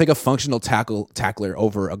 you'll take a functional tackler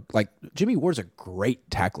over like Jimmy Ward's a great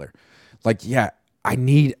tackler. Like, yeah, I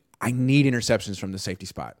need interceptions from the safety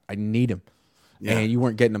spot. I need him. Yeah. And you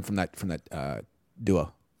weren't getting them from that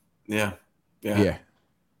duo. Yeah.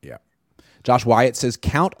 Josh Wyatt says,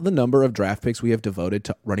 count the number of draft picks we have devoted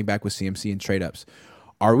to running back with CMC and trade ups.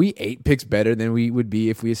 Are we 8 picks better than we would be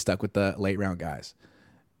if we had stuck with the late round guys?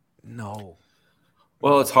 No.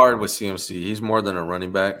 Well, it's hard with CMC. He's more than a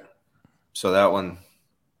running back. So that one,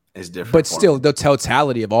 is different. But still, the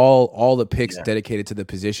totality of all the picks dedicated to the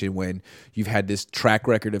position, when you've had this track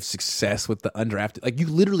record of success with the undrafted, like you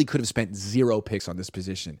literally could have spent 0 picks on this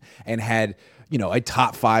position and had, a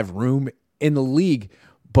top 5 room in the league.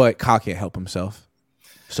 But Kyle can't help himself.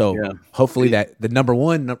 So hopefully that the number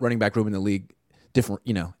 1 running back room in the league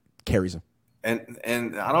carries him.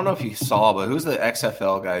 And I don't know if you saw, but who's the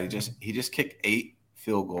XFL guy? He just kicked 8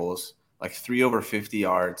 field goals, like 3 over 50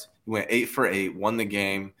 yards. He went 8 for 8, won the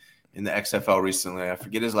game in the XFL recently. I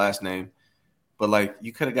forget his last name, but like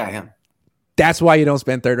you could have got him. That's why you don't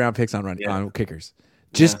spend 3rd-round picks on kickers.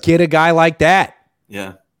 Just get a guy like that.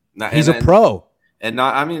 Yeah, he's a pro. And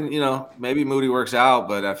maybe Moody works out,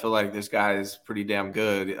 but I feel like this guy is pretty damn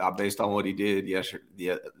good based on what he did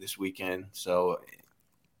this weekend. So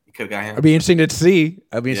you could have got him. It'd be interesting to see.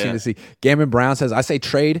 Gambin Brown says, I say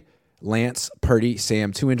trade Lance, Purdy,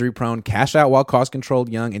 Sam, too injury prone, cash out while cost controlled,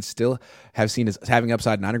 young, and still have seen as having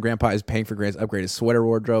upside. Niner grandpa is paying for Grant's upgraded sweater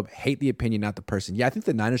wardrobe. Hate the opinion, not the person. Yeah, I think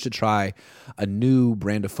the Niners should try a new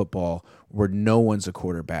brand of football where no one's a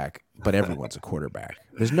quarterback, but everyone's a quarterback.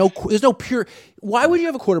 There's no pure. Why would you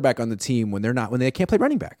have a quarterback on the team when they can't play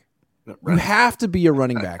running back? You have to be a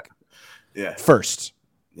running back. First.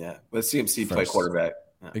 Yeah. Let CMC play quarterback.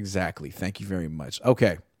 Yeah. Exactly. Thank you very much.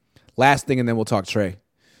 Okay. Last thing, and then we'll talk Trey.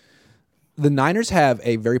 The Niners have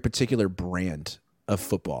a very particular brand of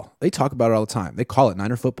football. They talk about it all the time. They call it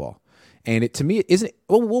Niner football. And it, to me, isn't.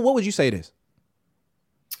 What would you say it is?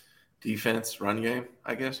 Defense, run game,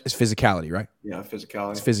 I guess. It's physicality, right? Yeah,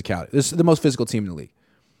 physicality. It's physicality. This is the most physical team in the league.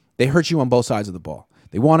 They hurt you on both sides of the ball.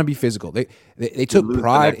 They want to be physical. They took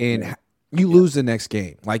pride in you lose the next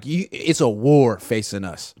game. Like it's a war facing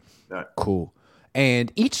us. Yeah. Cool.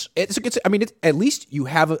 And at least you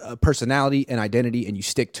have a personality and identity, and you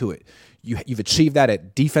stick to it. You've achieved that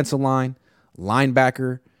at defensive line,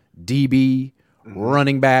 linebacker, DB,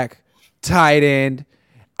 running back, tight end.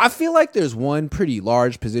 I feel like there's one pretty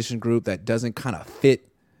large position group that doesn't kind of fit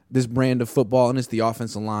this brand of football, and it's the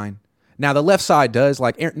offensive line. Now, the left side does.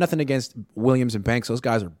 Like, nothing against Williams and Banks. Those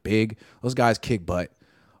guys are big. Those guys kick butt.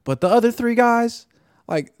 But the other 3 guys,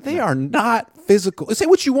 like, they are not physical. Say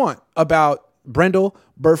what you want about Brendel,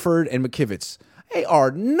 Burford, and McKivitz. They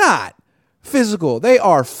are not physical. They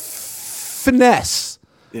are finesse.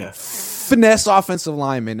 Yeah. Finesse offensive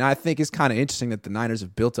linemen. And I think it's kind of interesting that the Niners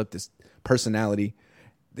have built up this personality.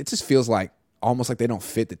 It just feels like almost like they don't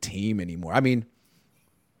fit the team anymore. I mean,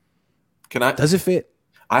 does it fit?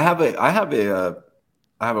 I have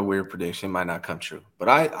a weird prediction. It might not come true, but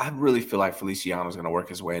I really feel like Feliciano is going to work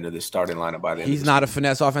his way into this starting lineup by the end. He's not a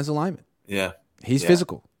finesse offensive lineman. Yeah, he's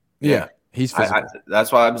physical. Yeah, he's physical.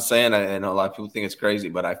 That's why I'm saying. I know a lot of people think it's crazy,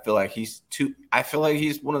 but I feel like he's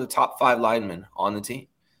one of the top 5 linemen on the team.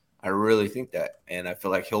 I really think that, and I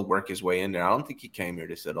feel like he'll work his way in there. I don't think he came here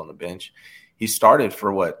to sit on the bench. He started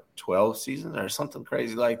for 12 seasons or something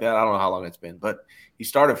crazy like that. I don't know how long it's been, but he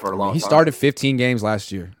started for a long time. He started 15 games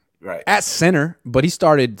last year. Right. At center, but he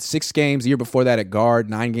started 6 games the year before that at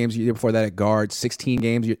guard, 9 games the year before that at guard, 16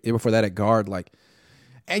 games the year before that at guard. What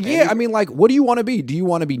do you want to be? Do you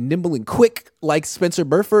want to be nimble and quick like Spencer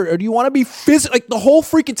Burford, or do you want to be physical? Like, the whole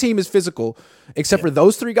freaking team is physical except for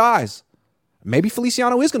those 3 guys. Maybe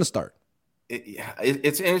Feliciano is going to start.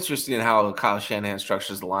 It's interesting how Kyle Shanahan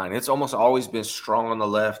structures the line. It's almost always been strong on the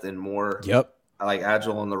left and more like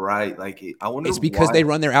agile on the right. Like, I wonder. It's because they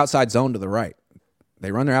run their outside zone to the right.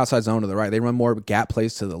 They run more gap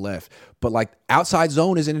plays to the left. But like, outside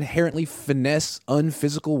zone is an inherently finesse,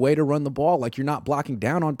 unphysical way to run the ball. Like, you're not blocking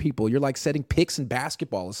down on people. You're like setting picks in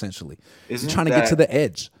basketball, essentially. You're trying to get to the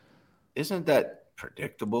edge. Isn't that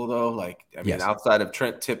predictable though? Like, I mean, outside of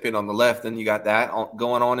Trent Tippett on the left, then you got that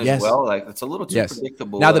going on as well. Like, it's a little too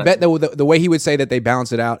predictable. Now, the way he would say that they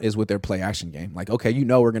balance it out is with their play action game. Like, okay,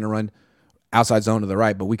 we're going to run outside zone to the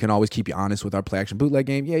right, but we can always keep you honest with our play action bootleg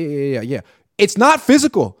game. Yeah. It's not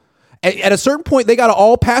physical. At a certain point, they got to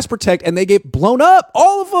all pass protect, and they get blown up.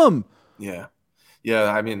 All of them. Yeah.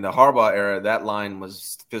 I mean, the Harbaugh era, that line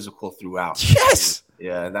was physical throughout. Yes.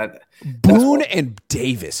 Yeah. Boone and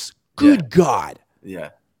Davis. Good God. Yeah.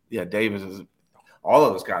 Davis is all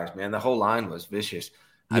of those guys, man. The whole line was vicious.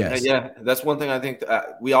 Yes. That's one thing I think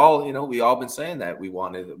we all been saying that we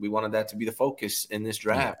wanted that to be the focus in this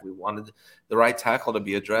draft. Yeah. We wanted the right tackle to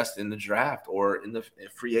be addressed in the draft or in the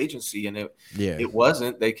free agency, and it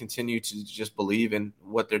wasn't. They continue to just believe in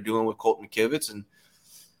what they're doing with Colton McKivitz, and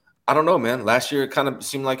I don't know, man. Last year it kind of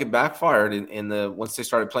seemed like it backfired once they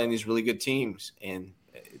started playing these really good teams, and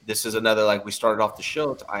this is another, like we started off the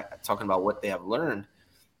show talking about what they have learned.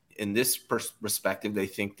 In this perspective, they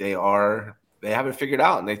think they have it figured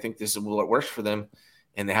out, and they think this is what works for them,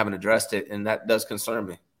 and they haven't addressed it, and that does concern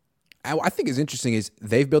me. I think is interesting is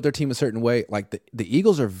they've built their team a certain way. Like the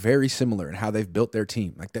Eagles are very similar in how they've built their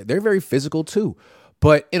team. Like they're very physical too,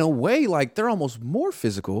 but in a way, like they're almost more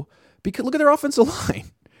physical because look at their offensive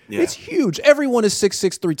line. Yeah. It's huge. Everyone is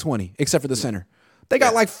 6'6", 320, except for the center. They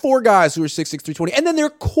got like 4 guys who are 6'6", 320, and then their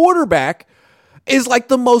quarterback is like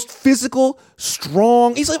the most physical,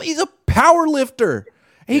 strong. He's a power lifter.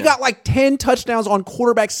 He got like 10 touchdowns on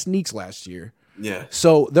quarterback sneaks last year. Yeah.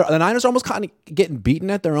 So the Niners are almost kind of getting beaten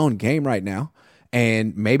at their own game right now.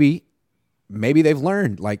 And maybe they've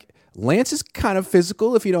learned. Like, Lance is kind of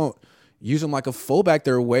physical. If you don't use him like a fullback,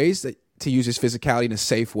 there are ways to use his physicality in a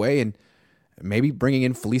safe way. And maybe bringing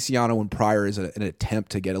in Feliciano and Pryor is an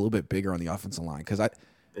attempt to get a little bit bigger on the offensive line. Because,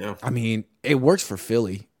 I mean, it works for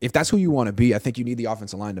Philly. If that's who you want to be, I think you need the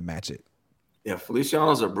offensive line to match it. Yeah,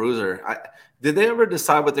 Feliciano's a bruiser. Did they ever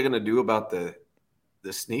decide what they're going to do about the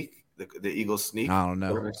sneak? The Eagles sneak? I don't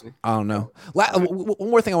know. One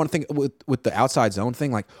more thing I want to think with the outside zone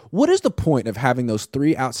thing. Like, what is the point of having those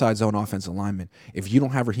 3 outside zone offensive linemen if you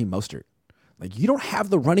don't have Raheem Mostert? Like, you don't have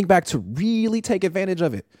the running back to really take advantage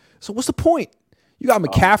of it. So what's the point? You got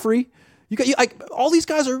McCaffrey. You like all these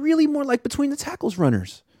guys are really more like between the tackles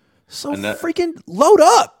runners. So freaking load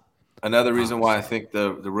up. Another reason why I think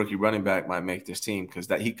the rookie running back might make this team because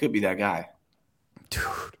that he could be that guy. Dude,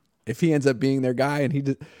 if he ends up being their guy and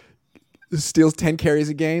he steals 10 carries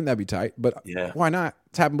a game, that'd be tight. But why not?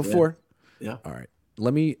 It's happened before. Yeah. All right.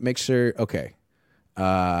 Let me make sure. Okay.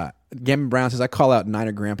 Gammon Brown says, I call out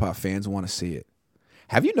Niner Grandpa fans want to see it.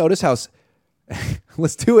 Have you noticed how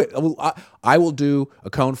let's do it. I will do a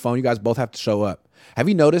Cohn phone. You guys both have to show up. Have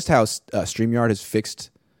you noticed how StreamYard has fixed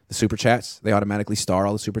the super chats? They automatically star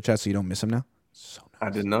all the super chats so you don't miss them now. So nice. I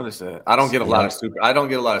didn't notice that. I don't get a lot of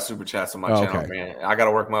super chats on my channel, man. I got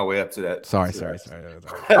to work my way up to that. Sorry.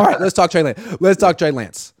 All right, let's talk Trey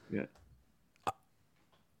Lance. Yeah.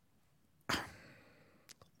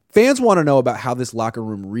 Fans want to know about how this locker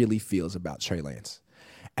room really feels about Trey Lance.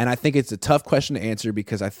 And I think it's a tough question to answer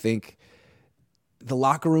because I think the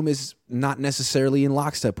locker room is not necessarily in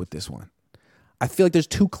lockstep with this one. I feel like there's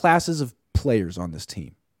 2 classes of players on this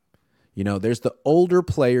team. You know, there's the older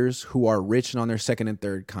players who are rich and on their 2nd and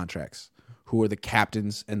 3rd contracts, who are the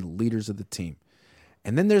captains and the leaders of the team.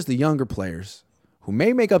 And then there's the younger players who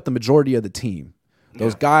may make up the majority of the team.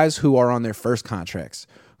 Those guys who are on their first contracts,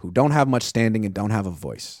 who don't have much standing and don't have a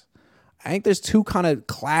voice. I think there's 2 kind of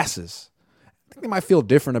classes. I think they might feel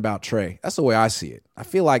different about Trey. That's the way I see it. I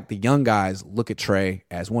feel like the young guys look at Trey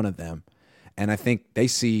as one of them. And I think they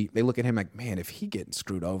look at him like, man, if he getting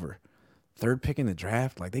screwed over, 3rd pick in the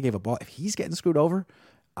draft, like they gave a ball. If he's getting screwed over,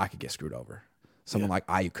 I could get screwed over. Someone like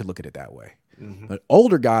Ayuk could look at it that way. Mm-hmm. But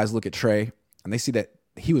older guys look at Trey and they see that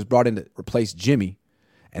he was brought in to replace Jimmy.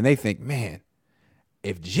 And they think, man,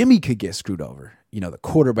 if Jimmy could get screwed over, you know, the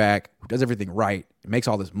quarterback who does everything right, makes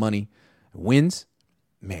all this money, wins,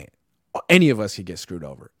 man, any of us could get screwed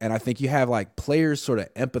over. And I think you have like players sort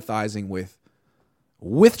of empathizing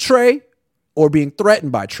with Trey or being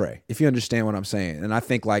threatened by Trey, if you understand what I'm saying. And I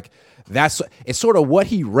think like it's sort of what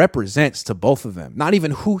he represents to both of them, not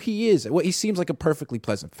even who he is. He seems like a perfectly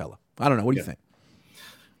pleasant fella. I don't know. What do you think?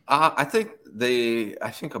 I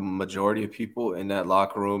think a majority of people in that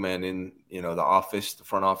locker room and in, you know, the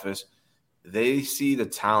front office, they see the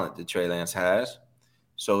talent that Trey Lance has.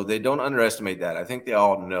 So they don't underestimate that. I think they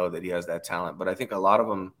all know that he has that talent, but I think a lot of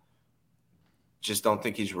them just don't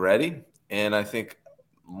think he's ready. And I think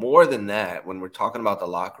more than that, when we're talking about the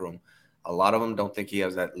locker room, a lot of them don't think he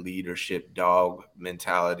has that leadership dog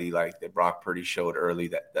mentality like that Brock Purdy showed early,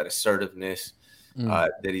 that assertiveness,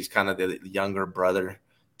 that he's kind of the younger brother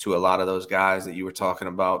to a lot of those guys that you were talking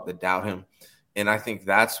about that doubt him. And I think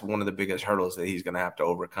that's one of the biggest hurdles that he's going to have to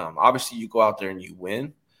overcome. Obviously, you go out there and you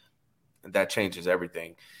win, and that changes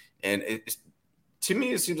everything. And to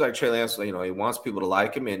me, it seems like Trey Lance, you know, he wants people to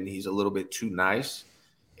like him, and he's a little bit too nice.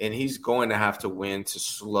 And he's going to have to win to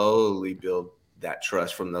slowly build that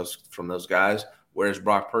trust from those guys, whereas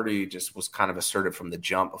Brock Purdy just was kind of assertive from the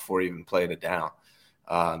jump before he even played it down.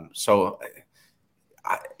 I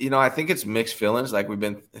think it's mixed feelings. Like we've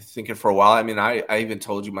been thinking for a while. I mean, I even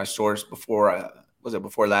told you my source before,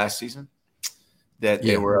 before last season, that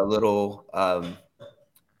they were a little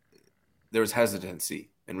there was hesitancy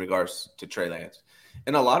in regards to Trey Lance.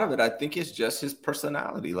 And a lot of it, I think, is just his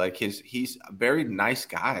personality. Like he's a very nice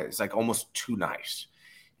guy. It's like almost too nice.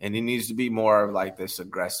 And he needs to be more of like this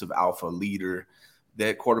aggressive alpha leader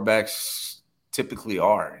that quarterbacks typically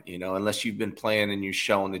are, you know, unless you've been playing and you've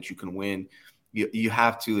shown that you can win. You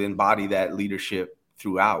have to embody that leadership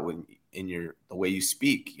throughout in the way you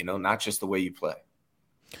speak, you know, not just the way you play.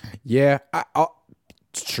 Yeah,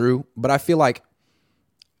 it's true. But I feel like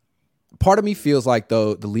part of me feels like,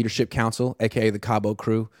 though, the leadership council, aka the Cabo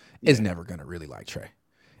crew, is never going to really like Trey.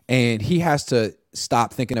 And he has to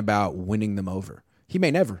stop thinking about winning them over. He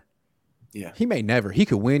may never. Yeah. He may never. He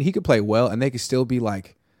could win. He could play well, and they could still be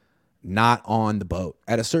like not on the boat.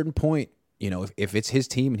 At a certain point, if it's his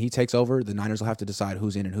team and he takes over, the Niners will have to decide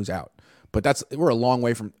who's in and who's out. But we're a long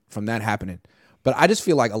way from that happening. But I just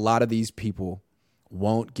feel like a lot of these people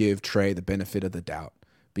won't give Trey the benefit of the doubt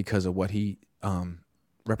because of what he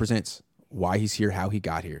represents, why he's here, how he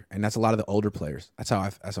got here, and that's a lot of the older players. That's how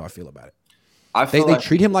I feel about it. They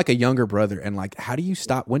treat him like a younger brother, and like, how do you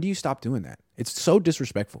stop? When do you stop doing that? It's so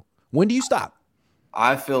disrespectful. When do you stop?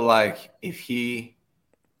 I feel like if he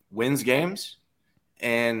wins games,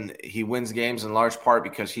 and he wins games in large part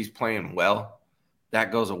because he's playing well,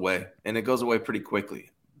 that goes away, and it goes away pretty quickly.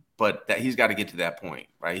 But that he's got to get to that point,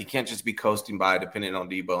 right? He can't just be coasting by depending on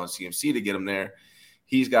Debo and CMC to get him there.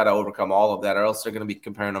 He's got to overcome all of that, or else they're going to be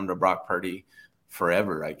comparing him to Brock Purdy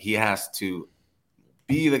forever. Right? He has to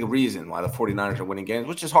be the reason why the 49ers are winning games,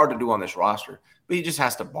 which is hard to do on this roster. But he just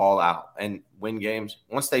has to ball out and win games.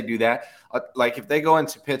 Once they do that, like if they go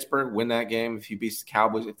into Pittsburgh, win that game, if he beats the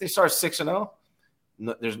Cowboys, if they start 6-0,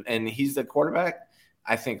 and he's the quarterback,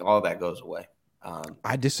 I think all that goes away.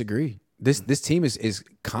 I disagree. This team is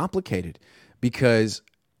complicated because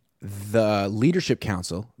the leadership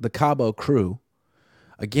council, the Cabo crew,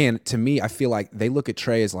 again, to me, I feel like they look at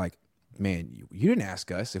Trey as like, man, you didn't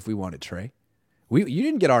ask us if we wanted Trey. You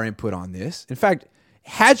didn't get our input on this. In fact,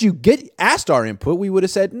 had you asked our input, we would have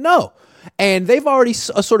said no. And they've already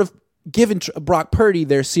sort of given Brock Purdy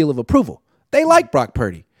their seal of approval. They like Brock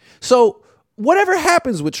Purdy. So whatever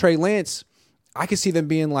happens with Trey Lance, I can see them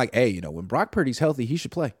being like, hey, when Brock Purdy's healthy, he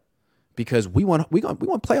should play because we want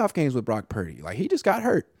playoff games with Brock Purdy. Like, he just got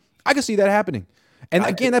hurt. I can see that happening. And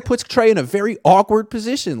again, that puts Trey in a very awkward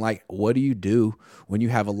position. Like, what do you do when you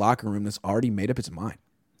have a locker room that's already made up its mind?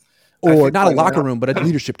 Or not a locker room, but a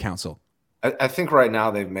leadership council. I think right now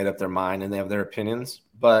they've made up their mind and they have their opinions.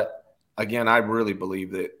 But again, I really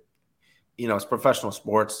believe that, it's professional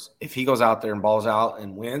sports. If he goes out there and balls out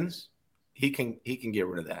and wins, he can get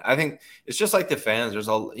rid of that. I think it's just like the fans. There's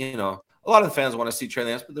a lot of the fans want to see Trey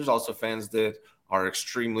Lance, but there's also fans that are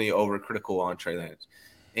extremely overcritical on Trey Lance.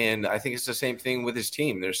 And I think it's the same thing with his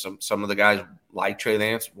team. There's some of the guys like Trey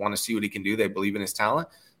Lance, want to see what he can do. They believe in his talent.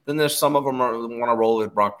 Then there's some of them want to roll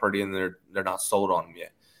with Brock Purdy, and they're not sold on him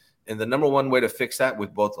yet. And the number one way to fix that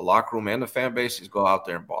with both the locker room and the fan base is go out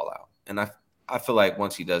there and ball out. And I feel like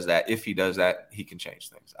once he does that, if he does that, he can change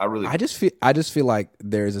things. I just feel like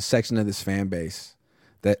there's a section of this fan base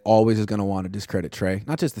that always is going to want to discredit Trey.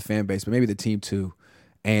 Not just the fan base, but maybe the team too.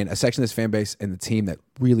 And a section of this fan base and the team that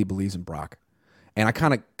really believes in Brock. And I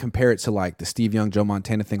kind of compare it to like the Steve Young, Joe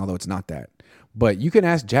Montana thing, although it's not that. But you can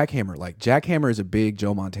ask Jack Hammer. Like, Jack Hammer is a big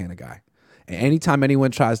Joe Montana guy. And anytime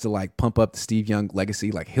anyone tries to like pump up the Steve Young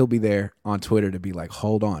legacy, like, he'll be there on Twitter to be like,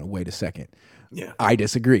 hold on, wait a second. Yeah, I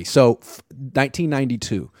disagree. So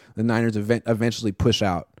 1992, the Niners eventually push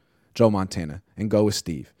out Joe Montana and go with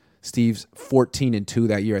Steve. Steve's 14-2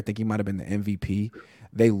 that year. I think he might have been the MVP.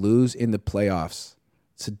 They lose in the playoffs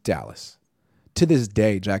to Dallas. To this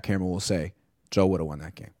day, Jack Hammer will say, Joe would have won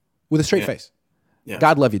that game with a straight face. Yeah.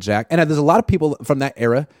 God love you, Jack. And there's a lot of people from that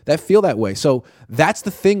era that feel that way. So that's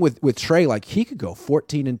the thing with Trey. Like, he could go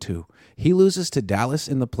 14-2. He loses to Dallas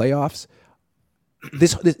in the playoffs.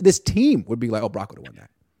 This team would be like, oh, Brock would have won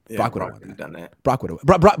that. Yeah, Brock would have done that. Brock would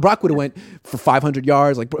have. Brock would have went for 500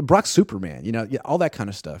 yards. Like, Brock's Superman. All that kind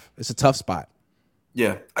of stuff. It's a tough spot.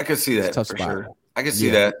 Yeah, I could see that. It's a tough for spot. Sure. I could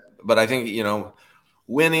see that. But I think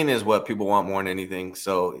winning is what people want more than anything.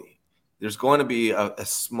 So there's going to be a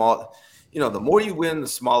small. The more you win, the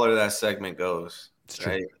smaller that segment goes,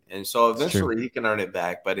 right? And so eventually he can earn it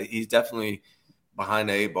back, but he's definitely behind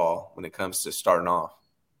the 8-ball when it comes to starting off.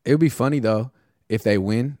 It would be funny, though, if they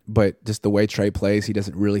win, but just the way Trey plays, he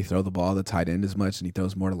doesn't really throw the ball to the tight end as much, and he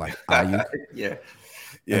throws more to like Ayuk. Yeah.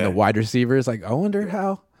 And the wide receivers, like, I wonder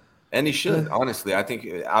how. And he should, honestly. I think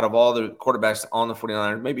out of all the quarterbacks on the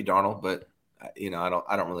 49ers, maybe Darnold, but I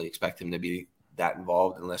don't really expect him to be that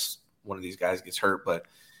involved unless one of these guys gets hurt, but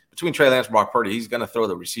between Trey Lance and Brock Purdy, he's going to throw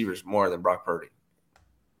the receivers more than Brock Purdy.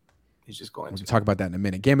 He's just going to. We'll talk about that in a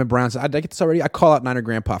minute. Gambin Brown says, I get this already. I call out Niner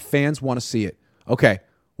Grandpa. Fans want to see it. Okay,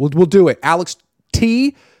 we'll do it. Alex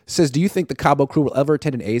T says, do you think the Cabo crew will ever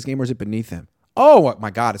attend an A's game, or is it beneath them? Oh,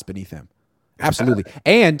 my God, it's beneath them. Absolutely.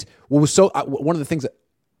 And what was one of the things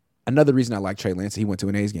another reason I like Trey Lance, he went to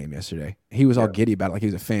an A's game yesterday. He was all giddy about it, like he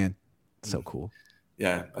was a fan. So cool.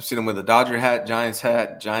 Yeah, I've seen him with a Dodger hat,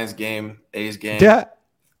 Giants game, A's game.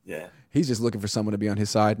 Yeah. He's just looking for someone to be on his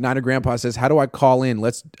side. Niner Grandpa says, how do I call in?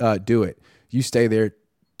 Let's do it. You stay there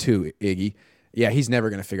too, Iggy. Yeah, he's never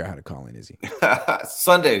going to figure out how to call in, is he?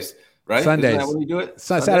 Sundays, right? Sundays. Isn't that when you do it?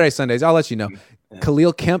 Saturday, Sundays. I'll let you know. Yeah.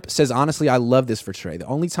 Khalil Kemp says, honestly, I love this for Trey. The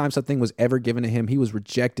only time something was ever given to him, he was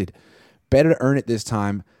rejected. Better to earn it this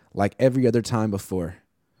time, like every other time before.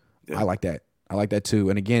 Yeah. I like that. I like that too.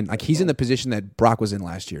 And again, like he's in the position that Brock was in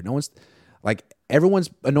last year. No one's like everyone's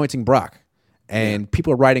anointing Brock, and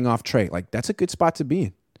people are writing off Trey. Like that's a good spot to be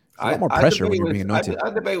in. A lot more pressure when you're being anointed.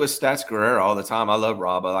 I debate with Stats Guerrero all the time. I love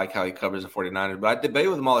Rob. I like how he covers the 49ers, but I debate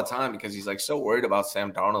with him all the time because he's like so worried about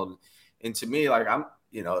Sam Darnold. And to me, like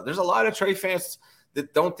there's a lot of Trey fans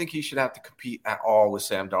that don't think he should have to compete at all with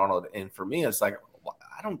Sam Darnold. And for me, it's like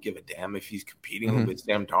I don't give a damn if he's competing with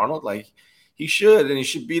Sam Darnold. Like he should, and he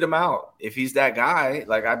should beat him out if he's that guy.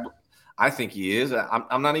 Like I think he is.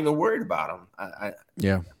 I'm not even worried about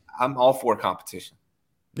him. I'm all for competition.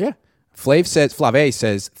 Yeah. Flave says,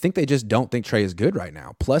 think they just don't think Trey is good right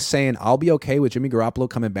now. Plus saying, I'll be okay with Jimmy Garoppolo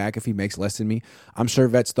coming back if he makes less than me. I'm sure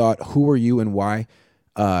vets thought, who are you and why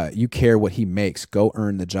you care what he makes? Go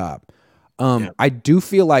earn the job. I do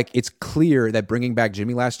feel like it's clear that bringing back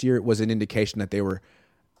Jimmy last year was an indication that they were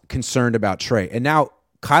concerned about Trey. And now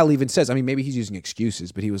Kyle even says, I mean, maybe he's using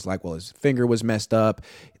excuses, but he was like, well, his finger was messed up.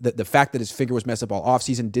 The fact that his finger was messed up all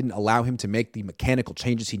offseason didn't allow him to make the mechanical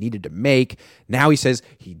changes he needed to make. Now he says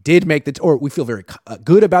he did make or we feel very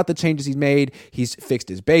good about the changes he's made. He's fixed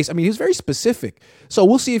his base. I mean, he was very specific. So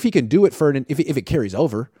we'll see if he can do it if it carries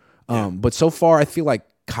over. But so far, I feel like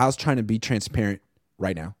Kyle's trying to be transparent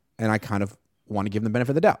right now, and I kind of want to give him the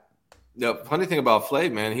benefit of the doubt. The funny thing about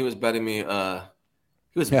Flav, man, he was betting me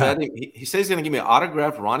betting. He says he's going to give me an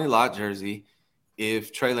autographed Ronnie Lott jersey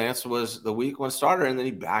if Trey Lance was the week 1 starter, and then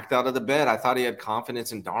he backed out of the bet. I thought he had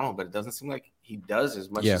confidence in Darnold, but it doesn't seem like he does as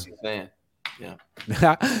much as he's saying.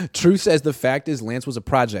 Yeah. True says the fact is Lance was a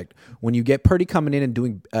project. When you get Purdy coming in and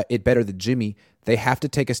doing it better than Jimmy, they have to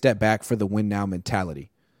take a step back for the win now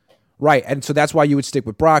mentality. Right, and so that's why you would stick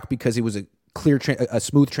with Brock because he was a clear, a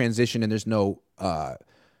smooth transition, and there's no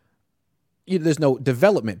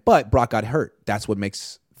development. But Brock got hurt. That's what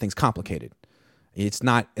makes things complicated. It's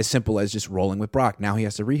not as simple as just rolling with Brock. Now he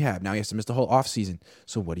has to rehab. Now he has to miss the whole offseason.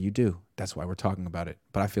 So what do you do? That's why we're talking about it.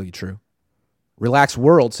 But I feel you true. Relax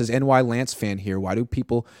World says NY Lance fan here. Why do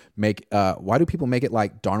people make it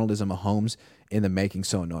like Darnold is a Mahomes in the making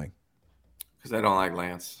so annoying? Because I don't like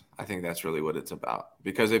Lance. I think that's really what it's about.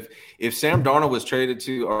 Because if Sam Darnold was traded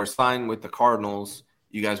to or signed with the Cardinals,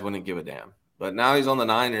 you guys wouldn't give a damn. But now he's on the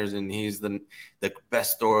Niners, and he's the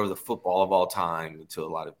best thrower of the football of all time to a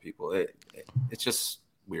lot of people. It's just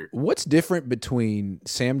weird. What's different between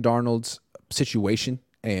Sam Darnold's situation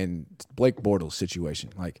and Blake Bortles'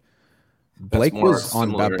 situation? Like Blake was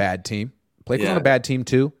on a bad team. Blake was on a bad team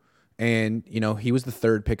too, and he was the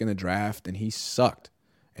 3rd pick in the draft, and he sucked.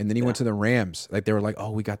 And then he went to the Rams. Like they were like,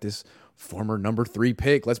 oh, we got this former number 3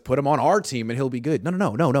 pick. Let's put him on our team and he'll be good.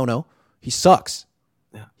 No. He sucks.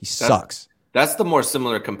 Yeah. He sucks. That's the more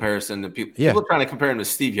similar comparison to people. Yeah. People trying to compare him to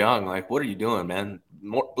Steve Young. Like, what are you doing, man?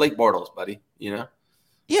 Blake Bortles, buddy. Yeah,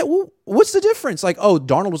 well, what's the difference? Like, oh,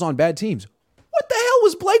 Darnold was on bad teams. What the hell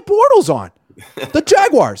was Blake Bortles on? The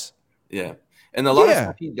Jaguars. Yeah. And a lot of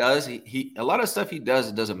stuff he does, a lot of stuff he does,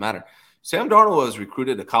 it doesn't matter. Sam Darnold was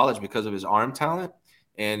recruited to college because of his arm talent.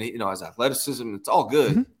 And, his athleticism, it's all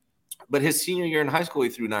good. Mm-hmm. But his senior year in high school, he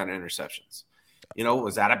threw 9 interceptions.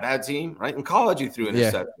 Was that a bad team? Right? In college, he threw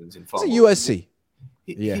interceptions and fumbles. It's a USC.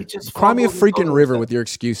 He just cry me a freaking river with your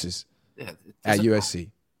excuses at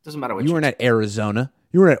USC. Doesn't matter what you weren't at Arizona.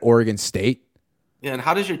 You were at Oregon State. Yeah, and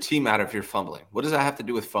how does your team matter if you're fumbling? What does that have to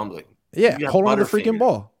do with fumbling? Yeah, hold on to the freaking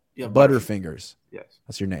ball. Butterfingers. Yes.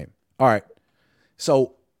 That's your name. All right.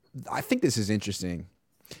 So I think this is interesting.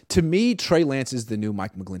 To me, Trey Lance is the new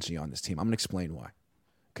Mike McGlinchey on this team. I'm going to explain why.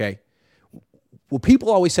 Okay? Well, people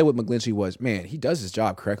always say what McGlinchey was, man, he does his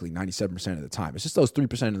job correctly 97% of the time. It's just those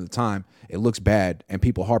 3% of the time it looks bad, and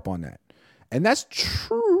people harp on that. And that's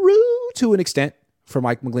true to an extent for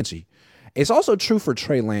Mike McGlinchey. It's also true for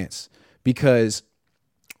Trey Lance because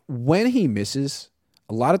when he misses,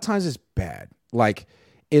 a lot of times it's bad. Like,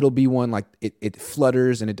 it'll be one like it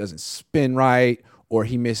flutters and it doesn't spin right, or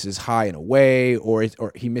he misses high and away, or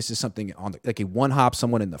he misses something on like he one hop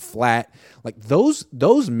someone in the flat. Like those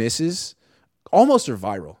misses almost are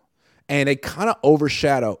viral, and they kind of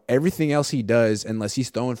overshadow everything else he does unless he's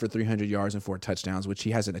throwing for 300 yards and 4 touchdowns, which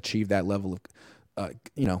he hasn't achieved that level of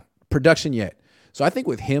production yet. So I think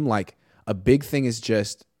with him, like a big thing is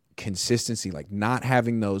just consistency, like not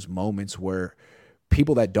having those moments where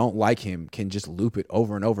people that don't like him can just loop it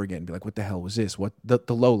over and over again and be like, what the hell was this? What the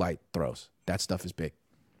low light throws? That stuff is big.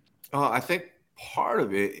 I think part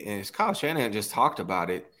of it is Kyle Shanahan just talked about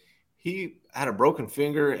it. he had a broken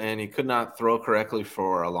finger and he could not throw correctly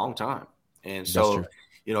for a long time. And That's so,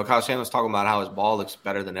 true. Kyle Shanahan's talking about how his ball looks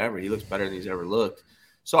better than ever. He looks better than he's ever looked.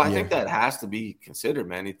 So I think that has to be considered,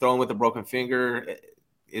 man. He throwing with a broken finger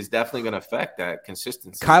is definitely going to affect that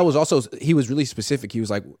consistency. Kyle was he was really specific. He was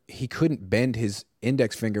like, he couldn't bend his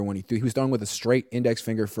index finger when he threw. He was throwing with a straight index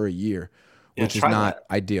finger for a year, which is not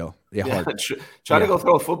ideal. Hard. Try to go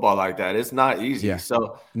throw a football like that. It's not easy. Yeah.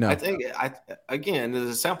 So no. I think, again, there's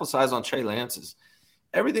a sample size on Trey Lance's.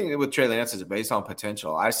 Everything with Trey Lance is based on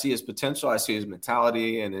potential. I see his potential. I see his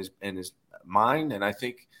mentality and his mind, and I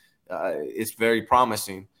think it's very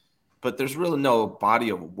promising. But there's really no body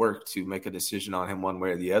of work to make a decision on him one way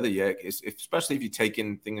or the other yet, especially if you take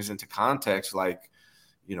in things into context like,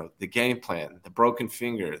 the game plan, the broken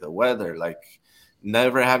finger, the weather, like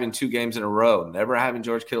never having 2 games in a row, never having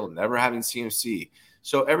George Kittle, never having CMC.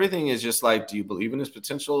 So everything is just like, do you believe in his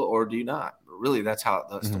potential or do you not? But really, that's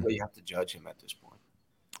the way you have to judge him at this point.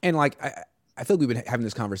 And like, I feel like we've been having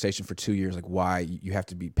this conversation for 2 years, like why you have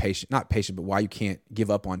to be patient, not patient, but why you can't give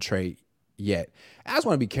up on Trey yet. I just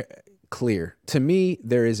want to be clear. To me,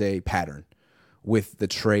 there is a pattern with the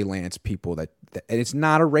Trey Lance people that and it's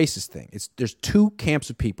not a racist thing. There's 2 camps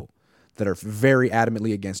of people that are very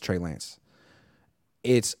adamantly against Trey Lance.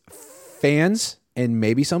 It's fans and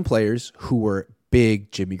maybe some players who were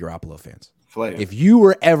big Jimmy Garoppolo fans. If you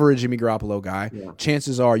were ever a Jimmy Garoppolo guy,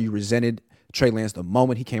 chances are you resented Trey Lance the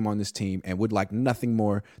moment he came on this team and would like nothing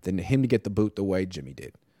more than him to get the boot the way Jimmy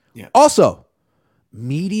did. Yeah. Also,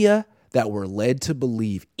 media that were led to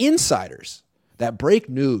believe, insiders that break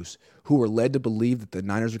news who were led to believe that the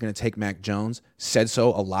Niners were going to take Mac Jones said so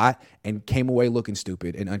a lot and came away looking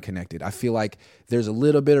stupid and unconnected. I feel like there's a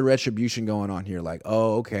little bit of retribution going on here. Like,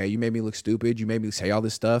 oh, okay, you made me look stupid. You made me say all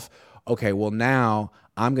this stuff. Okay, well, now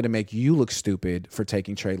I'm going to make you look stupid for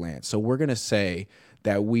taking Trey Lance. So we're going to say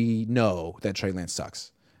that we know that Trey Lance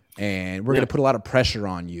sucks. And we're going to put a lot of pressure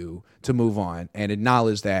on you to move on and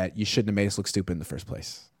acknowledge that you shouldn't have made us look stupid in the first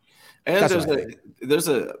place. And there's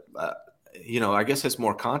a I guess it's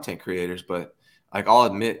more content creators, but like I'll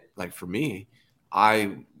admit, like for me,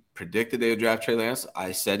 I predicted they would draft Trey Lance.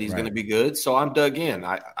 I said he's going to be good, so I'm dug in.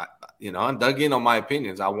 I'm dug in on my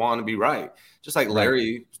opinions. I want to be right, just like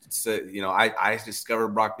Larry said. I discovered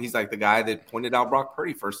Brock. He's like the guy that pointed out Brock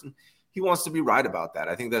Purdy first, and he wants to be right about that.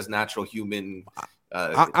 I think that's natural human.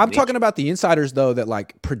 I'm talking about the insiders though that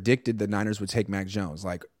like predicted the Niners would take Mac Jones,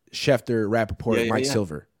 like Schefter, Rappaport, Mike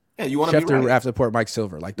Silver. Yeah, you want to be right. Rappaport, Mike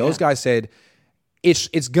Silver. Like those guys said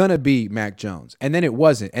it's gonna be Mac Jones, and then it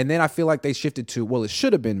wasn't. And then I feel like they shifted to, well, it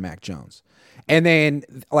should have been Mac Jones. And then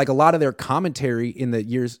like a lot of their commentary in the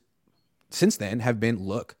years since then have been,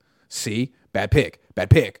 look, see, bad pick.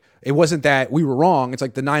 It wasn't that we were wrong. It's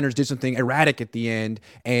like the Niners did something erratic at the end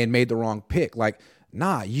and made the wrong pick. Like,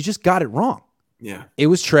 nah, you just got it wrong. Yeah, it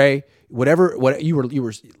was Trey. What you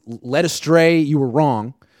were led astray. You were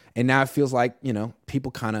wrong. And now it feels like,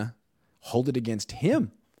 people kind of hold it against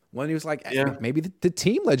him when he was like, maybe the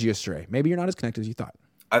team led you astray. Maybe you're not as connected as you thought.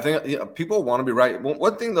 I think people want to be right.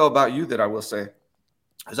 One thing, though, about you that I will say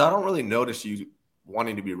is I don't really notice you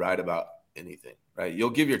wanting to be right about anything, right? You'll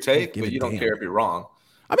give your take, but you don't care if you're wrong.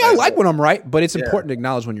 I mean, I like when I'm right, but it's important to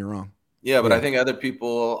acknowledge when you're wrong. Yeah, but I think other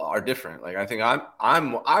people are different. Like I think I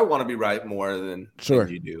want to be right more than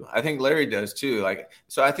you do. I think Larry does too. Like,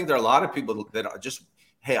 so I think there are a lot of people that are just,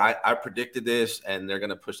 hey, I predicted this, and they're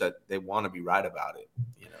going to push that. They want to be right about it.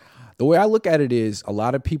 The way I look at it is a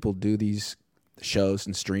lot of people do these shows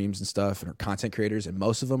and streams and stuff and are content creators, and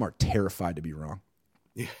most of them are terrified to be wrong.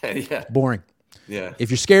 Yeah. Boring. Yeah.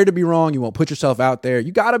 If you're scared to be wrong, you won't put yourself out there.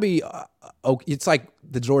 You got to be it's like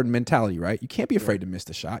the Jordan mentality, right? You can't be afraid to miss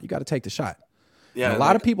the shot. You got to take the shot. Yeah. And a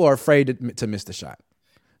lot of people are afraid to miss the shot.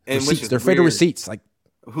 And they're afraid of receipts. Like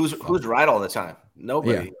who's right all the time?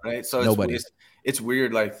 Nobody, right? So nobody. It's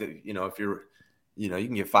weird, like if you're, you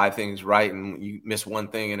can get 5 things right and you miss one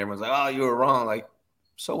thing, and everyone's like, "Oh, you were wrong." Like,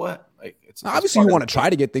 so what? Like, it's obviously you want to try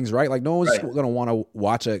to get things right. Like, no one's going to want to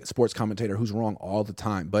watch a sports commentator who's wrong all the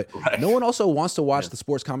time. But no one also wants to watch the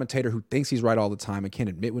sports commentator who thinks he's right all the time and can't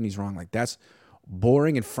admit when he's wrong. Like, that's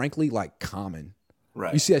boring and frankly like common.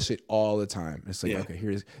 Right. You see that shit all the time. It's like, okay,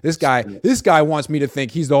 here's this guy. This guy wants me to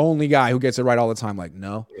think he's the only guy who gets it right all the time. Like,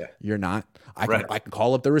 no, you're not. I can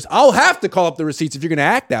call up the receipts. I'll have to call up the receipts if you're going to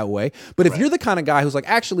act that way. But if you're the kind of guy who's like,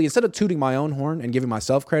 actually, instead of tooting my own horn and giving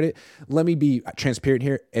myself credit, let me be transparent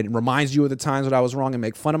here. It reminds you of the times when I was wrong and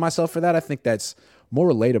make fun of myself for that. I think that's more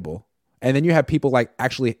relatable. And then you have people like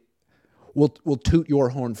actually will toot your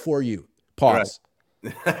horn for you. Pause.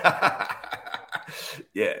 Right.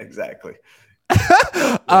 Yeah, exactly.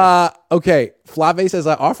 Okay. Flave says,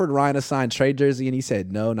 I offered Ryan a signed trade jersey and he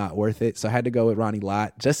said, no, not worth it. So I had to go with Ronnie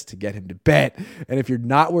Lott just to get him to bet. And if you're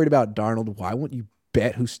not worried about Darnold, why wouldn't you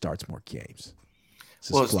bet who starts more games?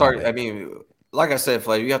 Well, like I said,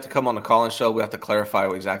 Flav, you have to come on the call-in show. We have to clarify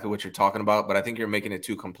exactly what you're talking about, but I think you're making it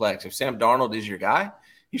too complex. If Sam Darnold is your guy,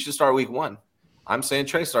 you should start week 1. I'm saying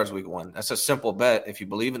Trey starts week 1. That's a simple bet. If you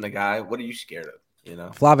believe in the guy, what are you scared of? You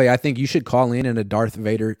know, Flave, I think you should call in a Darth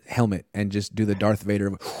Vader helmet and just do the Darth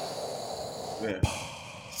Vader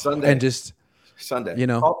Sunday and just Sunday. You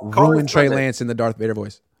know, call ruin Trey Lance in the Darth Vader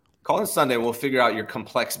voice. Call in Sunday. We'll figure out your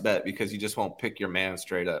complex bet because you just won't pick your man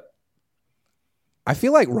straight up. I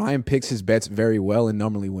feel like Ryan picks his bets very well and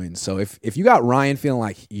normally wins. So if you got Ryan feeling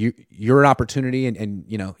like you're an opportunity and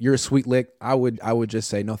you know you're a sweet lick, I would just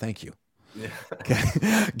say no, thank you. Yeah.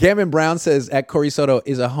 Okay. Gammon Brown says at Corey Soto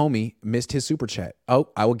is a homie, missed his super chat. Oh,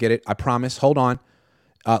 I will get it. I promise. Hold on.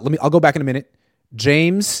 I'll go back in a minute.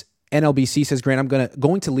 James NLBC says, Grant, I'm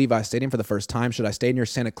going to Levi Stadium for the first time. Should I stay near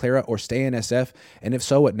Santa Clara or stay in SF? And if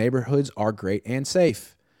so, what neighborhoods are great and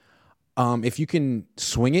safe? If you can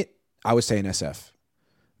swing it, I would stay in SF.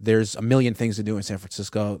 There's a million things to do in San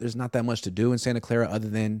Francisco. There's not that much to do in Santa Clara other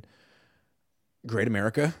than Great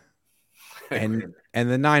America and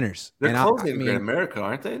the Niners. They're closing Great America,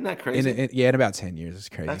 aren't they? Isn't that crazy? In about 10 years. It's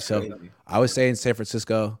crazy. That's crazy. I would stay in San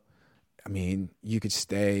Francisco. I mean, you could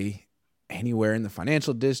stay anywhere in the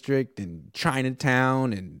financial district and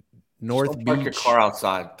Chinatown and North Beach. Don't park your car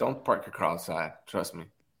outside. Don't park your car outside. Trust me.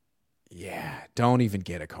 Yeah. Don't even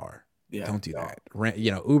get a car. Yeah. Don't do that.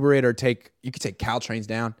 Uber it or you could take Caltrains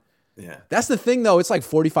down. Yeah. That's the thing though. It's like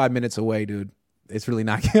 45 minutes away, dude. It's really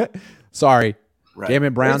not good. Sorry. Right.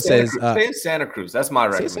 Gammon Brown says stay in Santa Cruz. That's my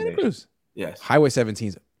recommendation. Santa Cruz. Yes. Highway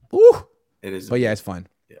 17's. Ooh. It is. But yeah, it's fun.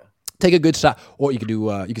 Yeah. Take a good shot. Or you could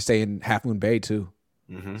you could stay in Half Moon Bay too.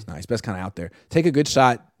 Mm-hmm. It's nice. Best kind of out there. Take a good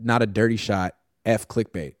shot, not a dirty shot. F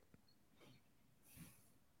clickbait.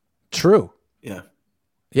 True. Yeah.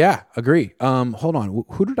 Yeah, agree. Hold on.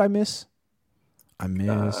 Who did I miss? I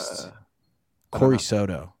missed Corey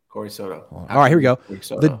Soto. Corey Soto. All right, here we go.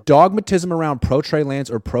 The dogmatism around pro Trey Lance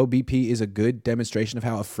or pro BP is a good demonstration of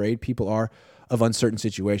how afraid people are of uncertain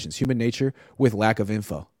situations. Human nature with lack of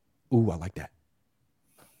info. Ooh, I like that.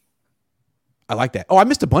 Oh, I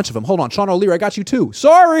missed a bunch of them. Hold on. Sean O'Leary, I got you too.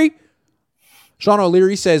 Sorry. Sean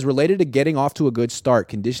O'Leary says, related to getting off to a good start,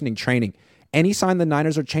 conditioning, training, any sign the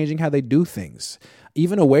Niners are changing how they do things?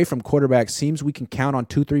 Even away from quarterbacks, seems we can count on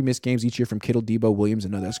 2-3 missed games each year from Kittle, Debo, Williams,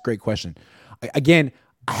 and that's a great question. Again,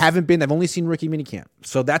 I've only seen rookie minicamp.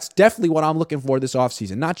 So that's definitely what I'm looking for this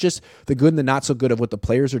offseason. Not just the good and the not so good of what the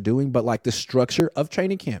players are doing, but like the structure of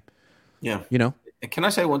training camp. Yeah. You know? Can I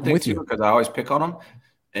say one thing too? Because I always pick on him.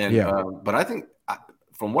 And but I think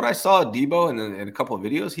from what I saw of Debo in a couple of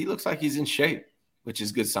videos, he looks like he's in shape, which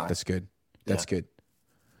is a good sign. That's good. That's good.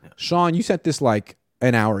 Yeah. Sean, you sent this like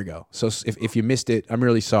an hour ago. So if you missed it, I'm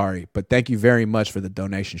really sorry. But thank you very much for the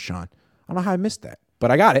donation, Sean. I don't know how I missed that,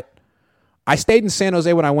 but I got it. I stayed in San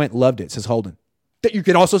Jose when I went, loved it, says Holden. That you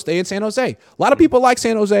could also stay in San Jose. A lot of people like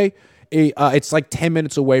San Jose. It's like 10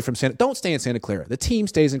 minutes away from don't stay in Santa Clara. The team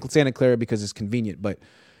stays in Santa Clara because it's convenient, but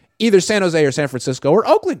either San Jose or San Francisco or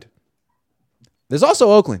Oakland. There's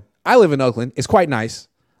also Oakland. I live in Oakland. It's quite nice.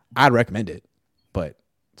 I'd recommend it, but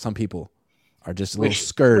some people are just a little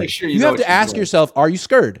scared. Sure you have to ask yourself, are you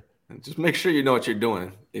scared? Just make sure you know what you're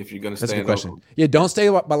doing if you're going to stay in question. Oakland. Yeah, don't stay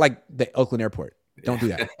by like the Oakland airport. Don't do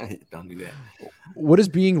that. Don't do that. What does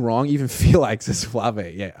being wrong even feel like, says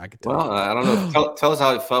Flave? Yeah, I could tell. Well, I don't know. Tell us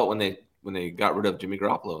how it felt when they got rid of Jimmy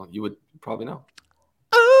Garoppolo. You would probably know.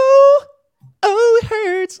 Oh, it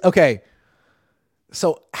hurts. Okay.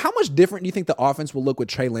 So how much different do you think the offense will look with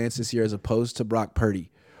Trey Lance this year as opposed to Brock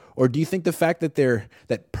Purdy? Or do you think the fact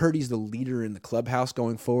that Purdy's the leader in the clubhouse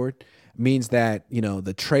going forward means that,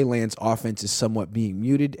 the Trey Lance offense is somewhat being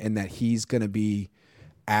muted and that he's going to be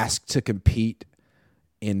asked to compete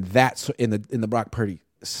in the Brock Purdy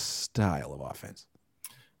style of offense?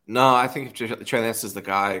 No, I think if Trey Lance is the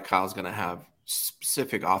guy, Kyle's going to have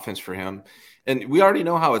specific offense for him. And we already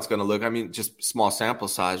know how it's going to look. I mean, just small sample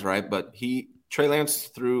size, right? But Trey Lance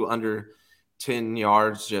threw under 10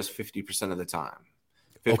 yards just 50% of the time.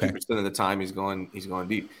 50% of the time he's going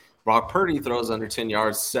deep. Brock Purdy throws under 10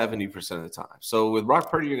 yards 70% of the time. So with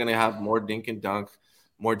Brock Purdy, you're going to have more dink and dunk,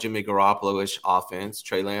 more Jimmy Garoppolo-ish offense.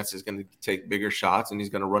 Trey Lance is going to take bigger shots, and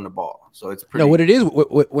he's going to run the ball. So it's pretty. No, what it is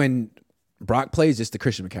when Brock plays, it's the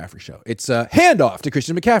Christian McCaffrey show. It's a handoff to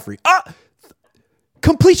Christian McCaffrey.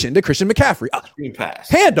 Completion to Christian McCaffrey. Screen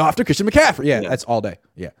pass. Handoff to Christian McCaffrey. Yeah, that's all day.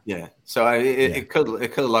 Yeah. So it could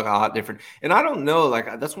look a lot different. And I don't know.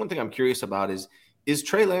 Like, that's one thing I'm curious about is is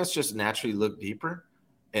Trey Lance just naturally look deeper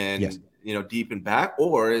and Yes. deep and back,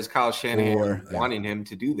 or is Kyle Shanahan Yeah. wanting him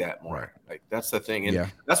to do that more? Right. Like that's the thing, and Yeah.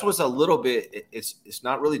 that's what's a little bit. It's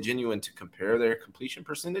not really genuine to compare their completion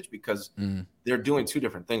percentage because they're doing two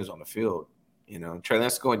different things on the field. Trey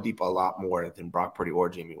Lance is going deep a lot more than Brock Purdy or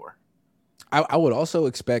Jimmy were. I would also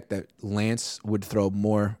expect that Lance would throw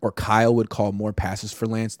more, or Kyle would call more passes for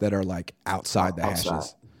Lance that are like outside the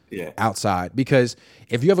hashes. Yeah. Outside. Because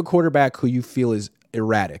if you have a quarterback who you feel is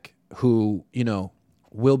erratic, who,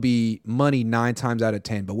 will be money 9 times out of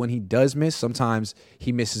 10, but when he does miss, sometimes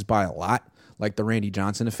he misses by a lot, like the Randy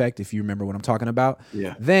Johnson effect, if you remember what I'm talking about.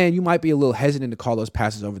 Yeah. Then you might be a little hesitant to call those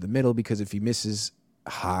passes over the middle because if he misses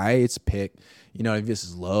high, it's pick. If this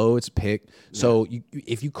is low, it's pick. Yeah. So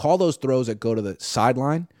if you call those throws that go to the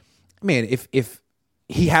sideline, man, if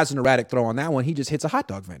he has an erratic throw on that one, he just hits a hot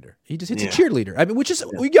dog vendor. He just hits a cheerleader. I mean, which is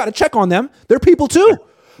we got to check on them. They're people too,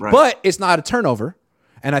 right. But it's not a turnover.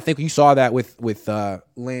 And I think you saw that with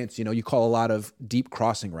Lance. You call a lot of deep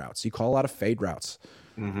crossing routes. You call a lot of fade routes,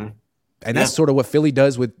 and that's sort of what Philly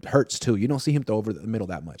does with Hurts too. You don't see him throw over the middle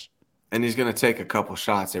that much. And he's going to take a couple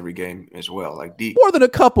shots every game as well, like deep. More than a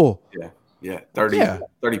couple. Yeah,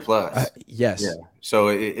 30 plus. Yes. Yeah. So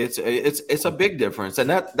it's a big difference, and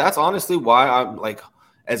that's honestly why I'm like,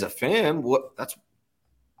 as a fan,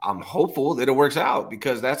 I'm hopeful that it works out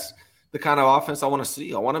because that's the kind of offense I want to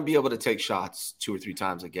see. I want to be able to take shots 2 or 3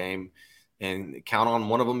 times a game and count on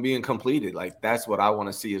one of them being completed. Like that's what I want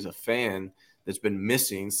to see as a fan that's been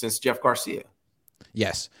missing since Jeff Garcia.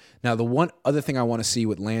 Yes. Now, the one other thing I want to see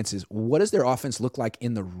with Lance is what does their offense look like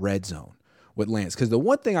in the red zone with Lance? Because the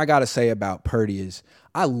one thing I got to say about Purdy is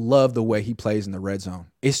I love the way he plays in the red zone.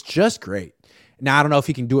 It's just great. Now, I don't know if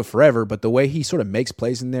he can do it forever, but the way he sort of makes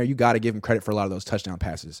plays in there, you got to give him credit for a lot of those touchdown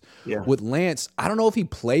passes. Yeah. With Lance, I don't know if he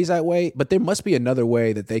plays that way, but there must be another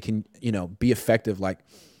way that they can, be effective, like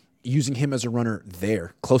using him as a runner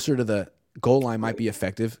there, closer to the goal line might be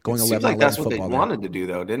effective. Going 11 like that's football what they wanted to do,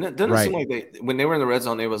 though, didn't it? Didn't it seem like when they were in the red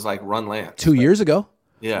zone, it was like run Lance 2 years ago.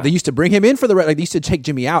 Yeah, they used to bring him in for the red. Like they used to take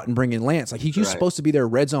Jimmy out and bring in Lance. Like he's supposed to be their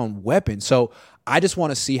red zone weapon. So I just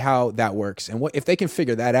want to see how that works. And if they can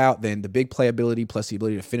figure that out, then the big playability plus the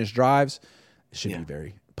ability to finish drives should be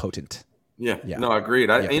very potent. Yeah. No,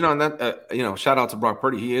 agreed. And that shout out to Brock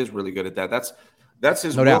Purdy. He is really good at that. That's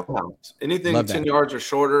his wheelhouse. Anything 10 yards or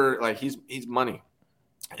shorter, like he's money.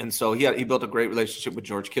 And so he built a great relationship with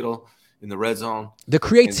George Kittle in the red zone. The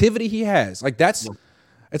creativity he has, like that's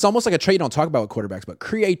it's almost like a trait you don't talk about with quarterbacks, but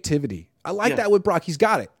creativity. I like that with Brock. He's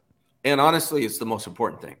got it. And honestly, it's the most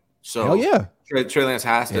important thing. So hell yeah. Trey Lance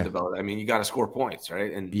has to develop. I mean, you got to score points,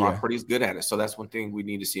 right? And Brock Purdy's good at it. So that's one thing we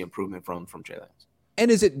need to see improvement from Trey Lance. And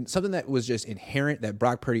is it something that was just inherent that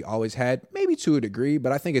Brock Purdy always had? Maybe to a degree,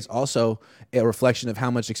 but I think it's also a reflection of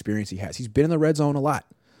how much experience he has. He's been in the red zone a lot.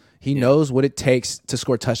 He knows what it takes to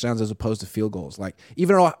score touchdowns as opposed to field goals. Like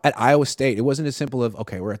even at Iowa State, it wasn't as simple of,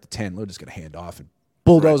 okay, we're at the 10, we're just going to hand off and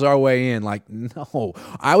bulldoze our way in. Like, no,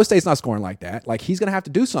 Iowa State's not scoring like that. Like he's going to have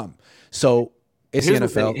to do something. So it's the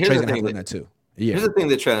NFL. Trey's going to have to learn that too. Yeah. Here's the thing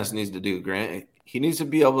that Trey Lance needs to do, Grant. He needs to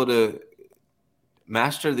be able to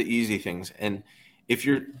master the easy things. And if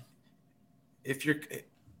you're,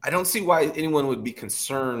 I don't see why anyone would be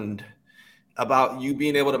concerned about you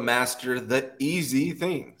being able to master the easy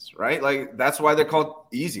things, right? Like that's why they're called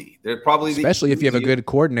easy. They're probably especially if you have a good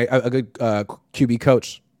coordinator, a good QB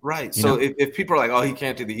coach, right? So if people are like, "Oh, he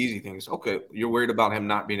can't do the easy things," okay, you're worried about him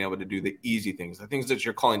not being able to do the easy things, the things that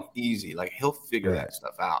you're calling easy. Like he'll figure that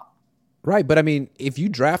stuff out, right? But I mean, if you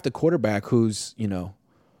draft a quarterback who's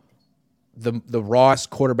the rawest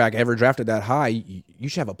quarterback ever drafted that high, you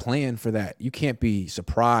should have a plan for that. You can't be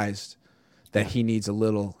surprised that he needs a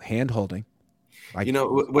little hand holding. Like,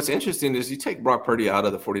 what's interesting is you take Brock Purdy out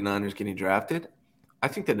of the 49ers getting drafted, I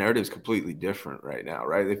think the narrative is completely different right now,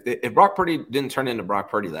 right? If Brock Purdy didn't turn into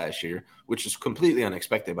Brock Purdy last year, which is completely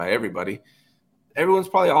unexpected by everybody, everyone's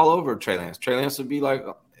probably all over Trey Lance. Trey Lance would be like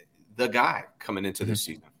the guy coming into this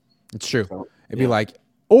season. It's true. So, it'd be like,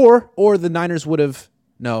 or the Niners would have,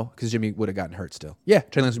 because Jimmy would have gotten hurt still. Yeah,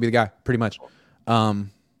 Trey Lance would be the guy, pretty much.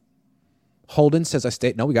 Holden says,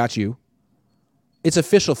 no, we got you. It's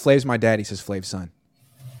official. Flav's my daddy, says Flav's son.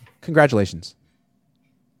 Congratulations.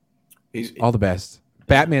 All the best.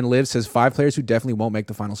 Batman Lives says 5 players who definitely won't make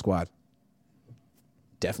the final squad.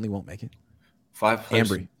 Definitely won't make it. 5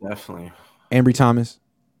 players. Ambry. Definitely. Ambry Thomas.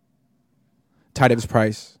 Ty Davis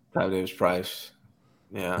Price.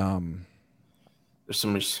 Yeah. There's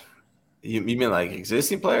some. You mean like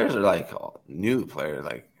existing players or like new players?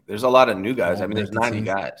 Like there's a lot of new guys. I mean, there's 90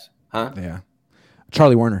 guys. Huh? Yeah.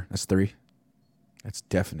 Charlie Warner. That's 3. That's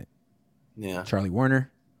definite. Yeah. Charlie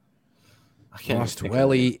Warner. I can't Ross even think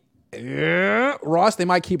of it. Twelly. Ross, they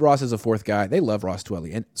might keep Ross as a fourth guy. They love Ross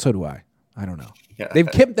Twelly, and so do I. I don't know. Yeah.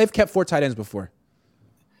 They've kept 4 tight ends before.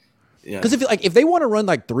 Yeah. Because if they want to run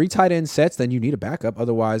like 3 tight end sets, then you need a backup.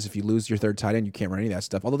 Otherwise, if you lose your third tight end, you can't run any of that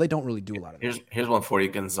stuff. Although they don't really do a lot of that. Here's one for you,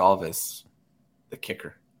 Gonzalez, the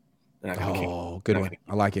kicker. Good one.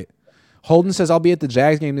 I like it. Holden says, I'll be at the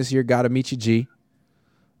Jags game this year. Gotta meet you, G.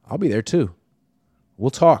 I'll be there too. We'll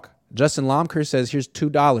talk. Justin Lomker says, here's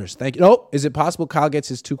 $2. Thank you. Oh, is it possible Kyle gets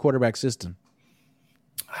his 2-quarterback system?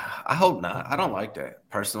 I hope not. I don't like that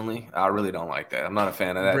personally. I really don't like that. I'm not a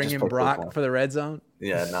fan of that. Bring in Brock for the red zone?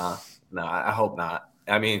 Yeah, nah. I hope not.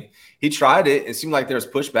 I mean, he tried it. It seemed like there was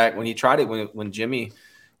pushback when he tried it when Jimmy,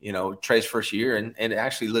 Trey's first year, and it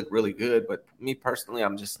actually looked really good. But me personally,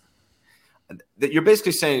 I'm just that you're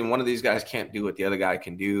basically saying one of these guys can't do what the other guy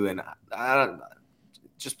can do, and I don't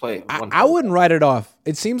just play. I wouldn't write it off.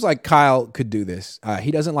 It seems like Kyle could do this.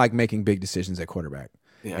 He doesn't like making big decisions at quarterback.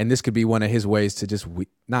 Yeah. And this could be one of his ways to just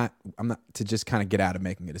kind of get out of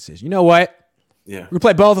making a decision. You know what? Yeah. We're going to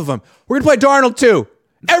play both of them. We're going to play Darnold too.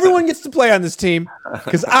 Everyone gets to play on this team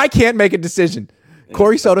because I can't make a decision. Yeah.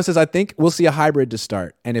 Corey Soto says, I think we'll see a hybrid to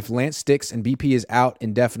start. And if Lance sticks and BP is out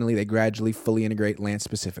indefinitely, they gradually fully integrate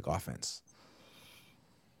Lance-specific offense.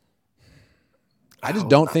 I just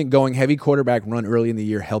don't think going heavy quarterback run early in the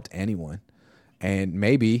year helped anyone. And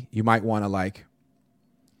maybe you might want to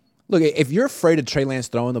look, if you're afraid of Trey Lance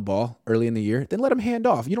throwing the ball early in the year, then let him hand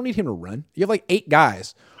off. You don't need him to run. You have like 8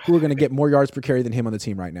 guys who are going to get more yards per carry than him on the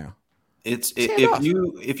team right now.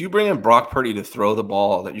 If you bring in Brock Purdy to throw the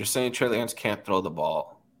ball, that you're saying Trey Lance can't throw the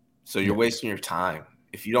ball, so you're wasting your time.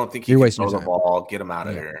 If you don't think he can throw the ball, get him out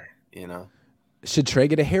of there. Should Trey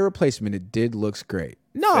get a hair replacement? It looks great.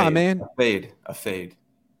 Nah, man, a fade.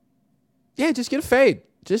 Yeah, just get a fade.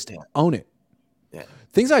 Just own it. Yeah.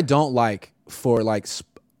 Things I don't like for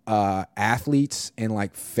athletes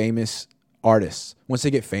and famous artists, once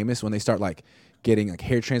they get famous, when they start getting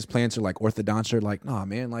hair transplants or orthodontia, nah,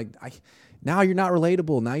 man, now you're not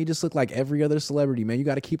relatable. Now you just look like every other celebrity, man. You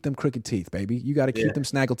got to keep them crooked teeth, baby. You got to keep them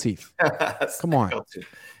snaggle teeth. Come on.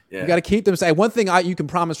 Yeah. You got to keep them. Say one thing you can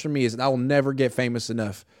promise from me is that I will never get famous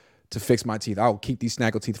enough to fix my teeth. I will keep these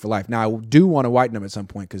snaggle teeth for life. Now I do want to whiten them at some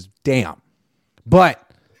point because damn,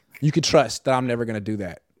 but you can trust that I'm never going to do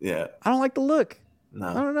that. Yeah. I don't like the look. No.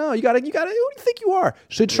 I don't know. You gotta. Who do you think you are?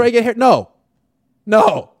 Should Trey get hair? No.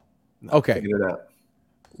 Okay. Figure it out.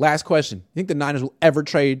 Last question. You think the Niners will ever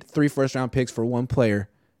trade 3 first-round picks for one player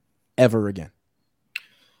ever again?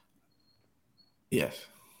 Yes.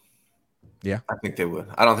 Yeah. I think they would.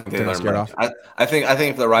 I don't think they learn scared off. I think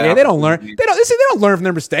if the right. Yeah, they don't learn. They don't learn from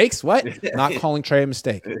their mistakes. What? Not calling Trey a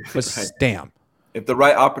mistake, but damn. If the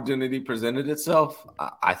right opportunity presented itself,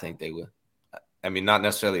 I think they would. I mean, not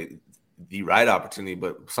necessarily the right opportunity,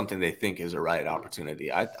 but something they think is a right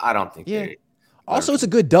opportunity. I don't think they. Also, it's a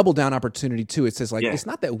good double down opportunity too. It says it's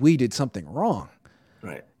not that we did something wrong.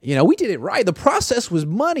 Right. We did it right. The process was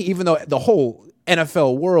money, even though the whole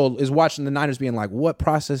NFL world is watching the Niners being like, what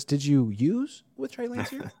process did you use with Trey Lance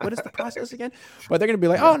here? What is the process again? But they're going to be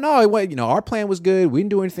like, oh, no, our plan was good. We didn't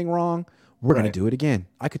do anything wrong. We're going to do it again.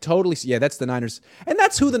 I could totally see. Yeah, that's the Niners. And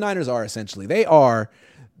that's who the Niners are, essentially. They are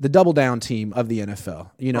the double down team of the NFL.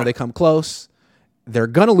 They come close. They're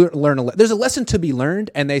going to learn. There's a lesson to be learned,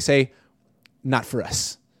 and they say, not for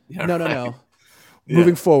us. Yeah, no.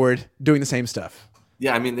 Moving forward, doing the same stuff.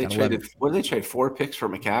 Yeah, I mean, they traded. What did they trade? 4 picks for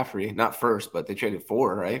McCaffrey. Not first, but they traded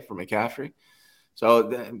 4, right, for McCaffrey.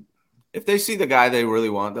 So if they see the guy they really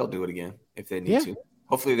want, they'll do it again if they need to.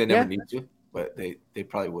 Hopefully, they never need to, but they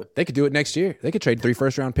probably would. They could do it next year. They could trade 3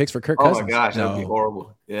 first-round picks for Kirk Cousins. Oh my gosh, that would be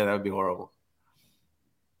horrible. Yeah, that would be horrible.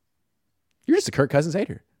 You're just a Kirk Cousins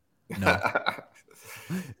hater. No.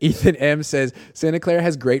 Ethan M says Santa Clara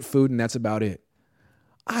has great food, and that's about it.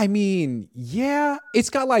 I mean, yeah, it's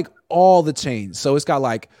got all the chains. So it's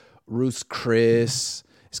got Ruth's Chris.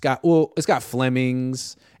 It's got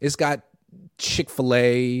Fleming's. It's got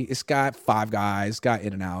Chick-fil-A. It's got Five Guys. It's got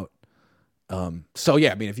In-N-Out. So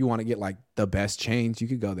yeah, I mean, if you want to get the best chains, you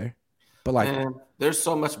could go there. But there's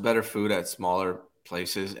so much better food at smaller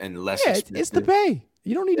places and less expensive. It's the pay.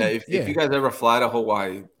 You don't need to. If you guys ever fly to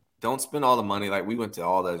Hawaii, don't spend all the money. We went to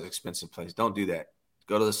all those expensive places. Don't do that.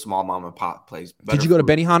 Go to the small mom and pop place. Did you go to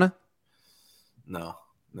Benihana? No.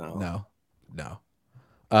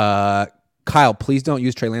 Kyle, please don't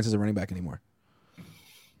use Trey Lance as a running back anymore.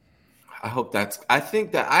 I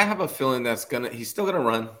think that I have a feeling he's still gonna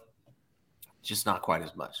run, just not quite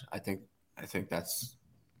as much. I think that's.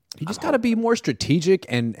 You just got to be more strategic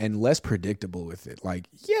and less predictable with it.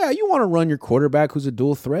 You want to run your quarterback who's a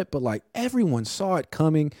dual threat, but everyone saw it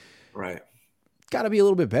coming. Right. got to be a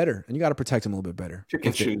little bit better, and you got to protect him a little bit better.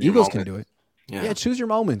 If the Eagles can do it. Yeah, choose your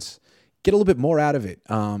moments. Get a little bit more out of it.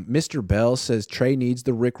 Mr. Bell says Trey needs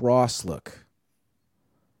the Rick Ross look.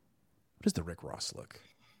 What is the Rick Ross look?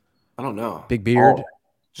 I don't know. Big beard? Bald.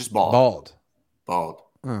 Just bald. Bald.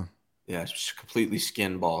 Oh. Yeah, it's just completely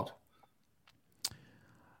skin bald.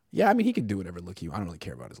 Yeah, I mean, he can do whatever look I don't really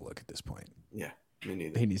care about his look at this point. Yeah, me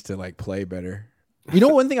neither. He needs to, like, play better. You know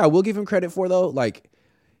one thing I will give him credit for, though? Like,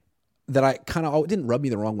 that I kind of didn't rub me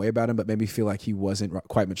the wrong way about him, but made me feel like he wasn't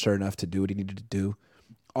quite mature enough to do what he needed to do.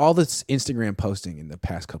 All this Instagram posting in the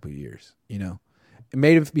past couple of years, you know, it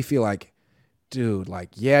made me feel like, dude, like,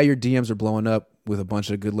 yeah, your DMs are blowing up with a bunch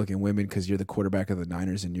of good-looking women because you're the quarterback of the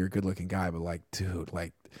Niners and you're a good-looking guy, but, like, dude,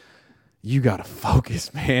 like, you got to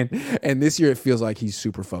focus, man. And this year it feels like he's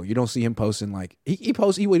super focused. You don't see him posting, like, he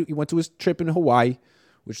went to his trip in Hawaii,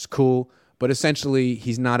 which is cool. But essentially,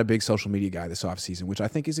 he's not a big social media guy this offseason, which I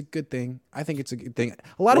think is a good thing. I think it's a good thing.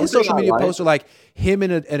 A lot of his social media posts are like him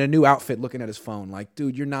in a new outfit looking at his phone. Like,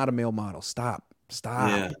 dude, you're not a male model. Stop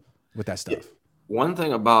with that stuff. One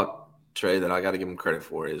thing about Trey that I got to give him credit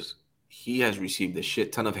for is he has received a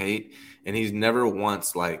shit ton of hate, and he's never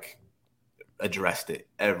once, like, addressed it,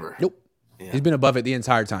 ever. Nope. Yeah. He's been above it the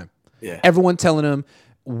entire time. Yeah. Everyone telling him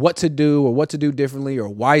what to do or what to do differently or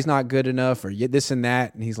why he's not good enough or this and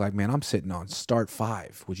that. And he's like, man, I'm sitting on start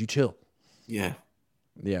 5. Would you chill? Yeah.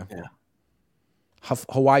 Yeah.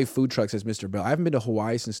 Hawaii food truck, says Mr. Bell. I haven't been to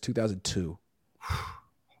Hawaii since 2002.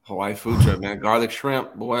 Hawaii food truck, man. Garlic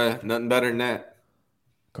shrimp, boy. Nothing better than that.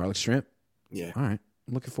 Garlic shrimp? Yeah. All right.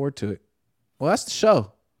 I'm looking forward to it. Well, that's the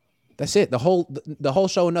show. That's it. The whole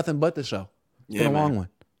show and nothing but the show. It's been a long one.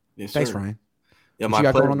 Yes, Thanks, sir. Ryan. Yeah, what you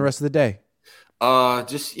got going on the rest of the day?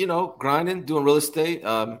 Just, grinding, doing real estate.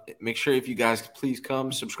 Make sure if you guys could please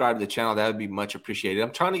come subscribe to the channel. That would be much appreciated.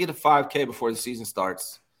 I'm trying to get to 5K before the season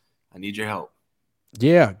starts. I need your help.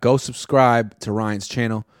 Yeah, go subscribe to Ryan's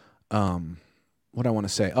channel. What I want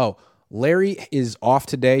to say. Oh, Larry is off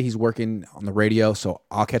today. He's working on the radio, so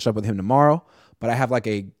I'll catch up with him tomorrow. But I have like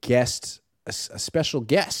a special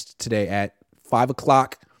guest today at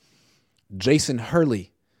 5:00. Jason Hurley.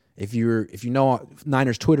 If you know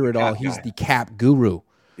Niners Twitter at all, he's the cap guru.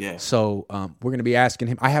 Yeah. So we're going to be asking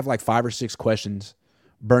him. I have like 5 or 6 questions,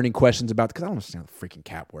 burning questions about, because I don't understand how the freaking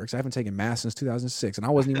cap works. I haven't taken math since 2006, and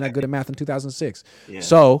I wasn't even that good at math in 2006. Yeah.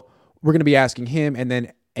 So we're going to be asking him, and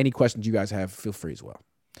then any questions you guys have, feel free as well.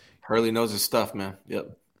 Hurley knows his stuff, man.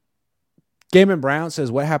 Yep. Gaiman Brown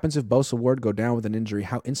says, what happens if Bosa Ward go down with an injury?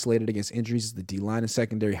 How insulated against injuries is the D-line and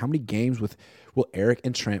secondary? How many games will Eric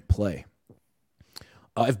and Trent play?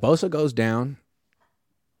 If Bosa goes down,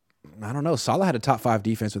 I don't know. Saleh had a top 5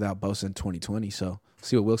 defense without Bosa in 2020, so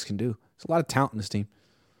see what Wilkes can do. There's a lot of talent in this team.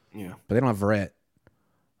 Yeah. But they don't have Verrett.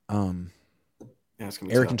 It's gonna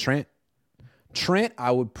be Eric tough. and Trent. Trent,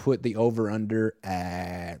 I would put the over-under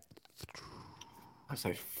at I'd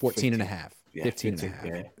say 14 and a half. Yeah, 15 and a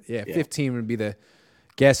half. Yeah, 15 would be the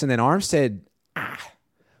guess. And then Armstead, I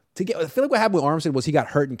feel like what happened with Armstead was he got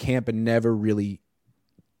hurt in camp and never really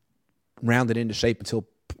rounded into shape until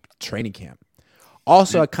training camp.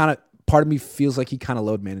 Also, part of me feels like he kind of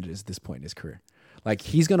load manages at this point in his career. Like,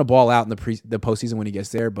 he's going to ball out in the postseason when he gets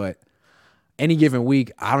there, but any given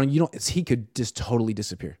week, he could just totally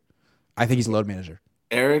disappear. I think he's a load manager.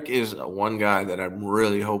 Eric is one guy that I'm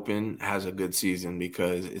really hoping has a good season,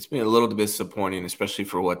 because it's been a little bit disappointing, especially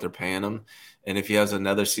for what they're paying him. And if he has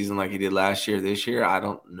another season like he did last year, this year, I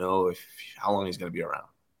don't know how long he's going to be around.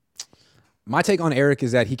 My take on Eric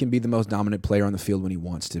is that he can be the most dominant player on the field when he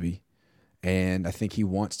wants to be. And I think he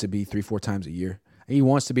wants to be 3-4 times a year. And he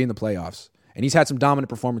wants to be in the playoffs. And he's had some dominant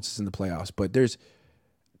performances in the playoffs. But there's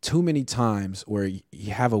too many times where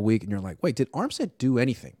you have a week and you're like, wait, did Armstead do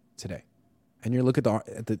anything today? And you look at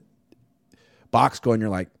the box score and you're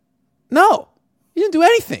like, no, he didn't do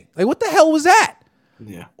anything. Like, what the hell was that?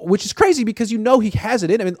 Yeah. Which is crazy because he has it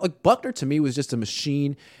in. I mean, like, Buckner to me was just a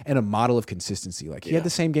machine and a model of consistency. Like, he had the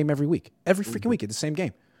same game every week. Every freaking week, he had the same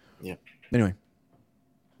game. Yeah. Anyway.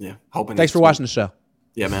 Yeah. Thanks for watching the show.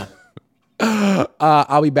 Yeah, man.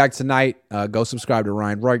 I'll be back tonight. Go subscribe to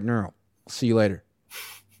Ryan right now. See you later.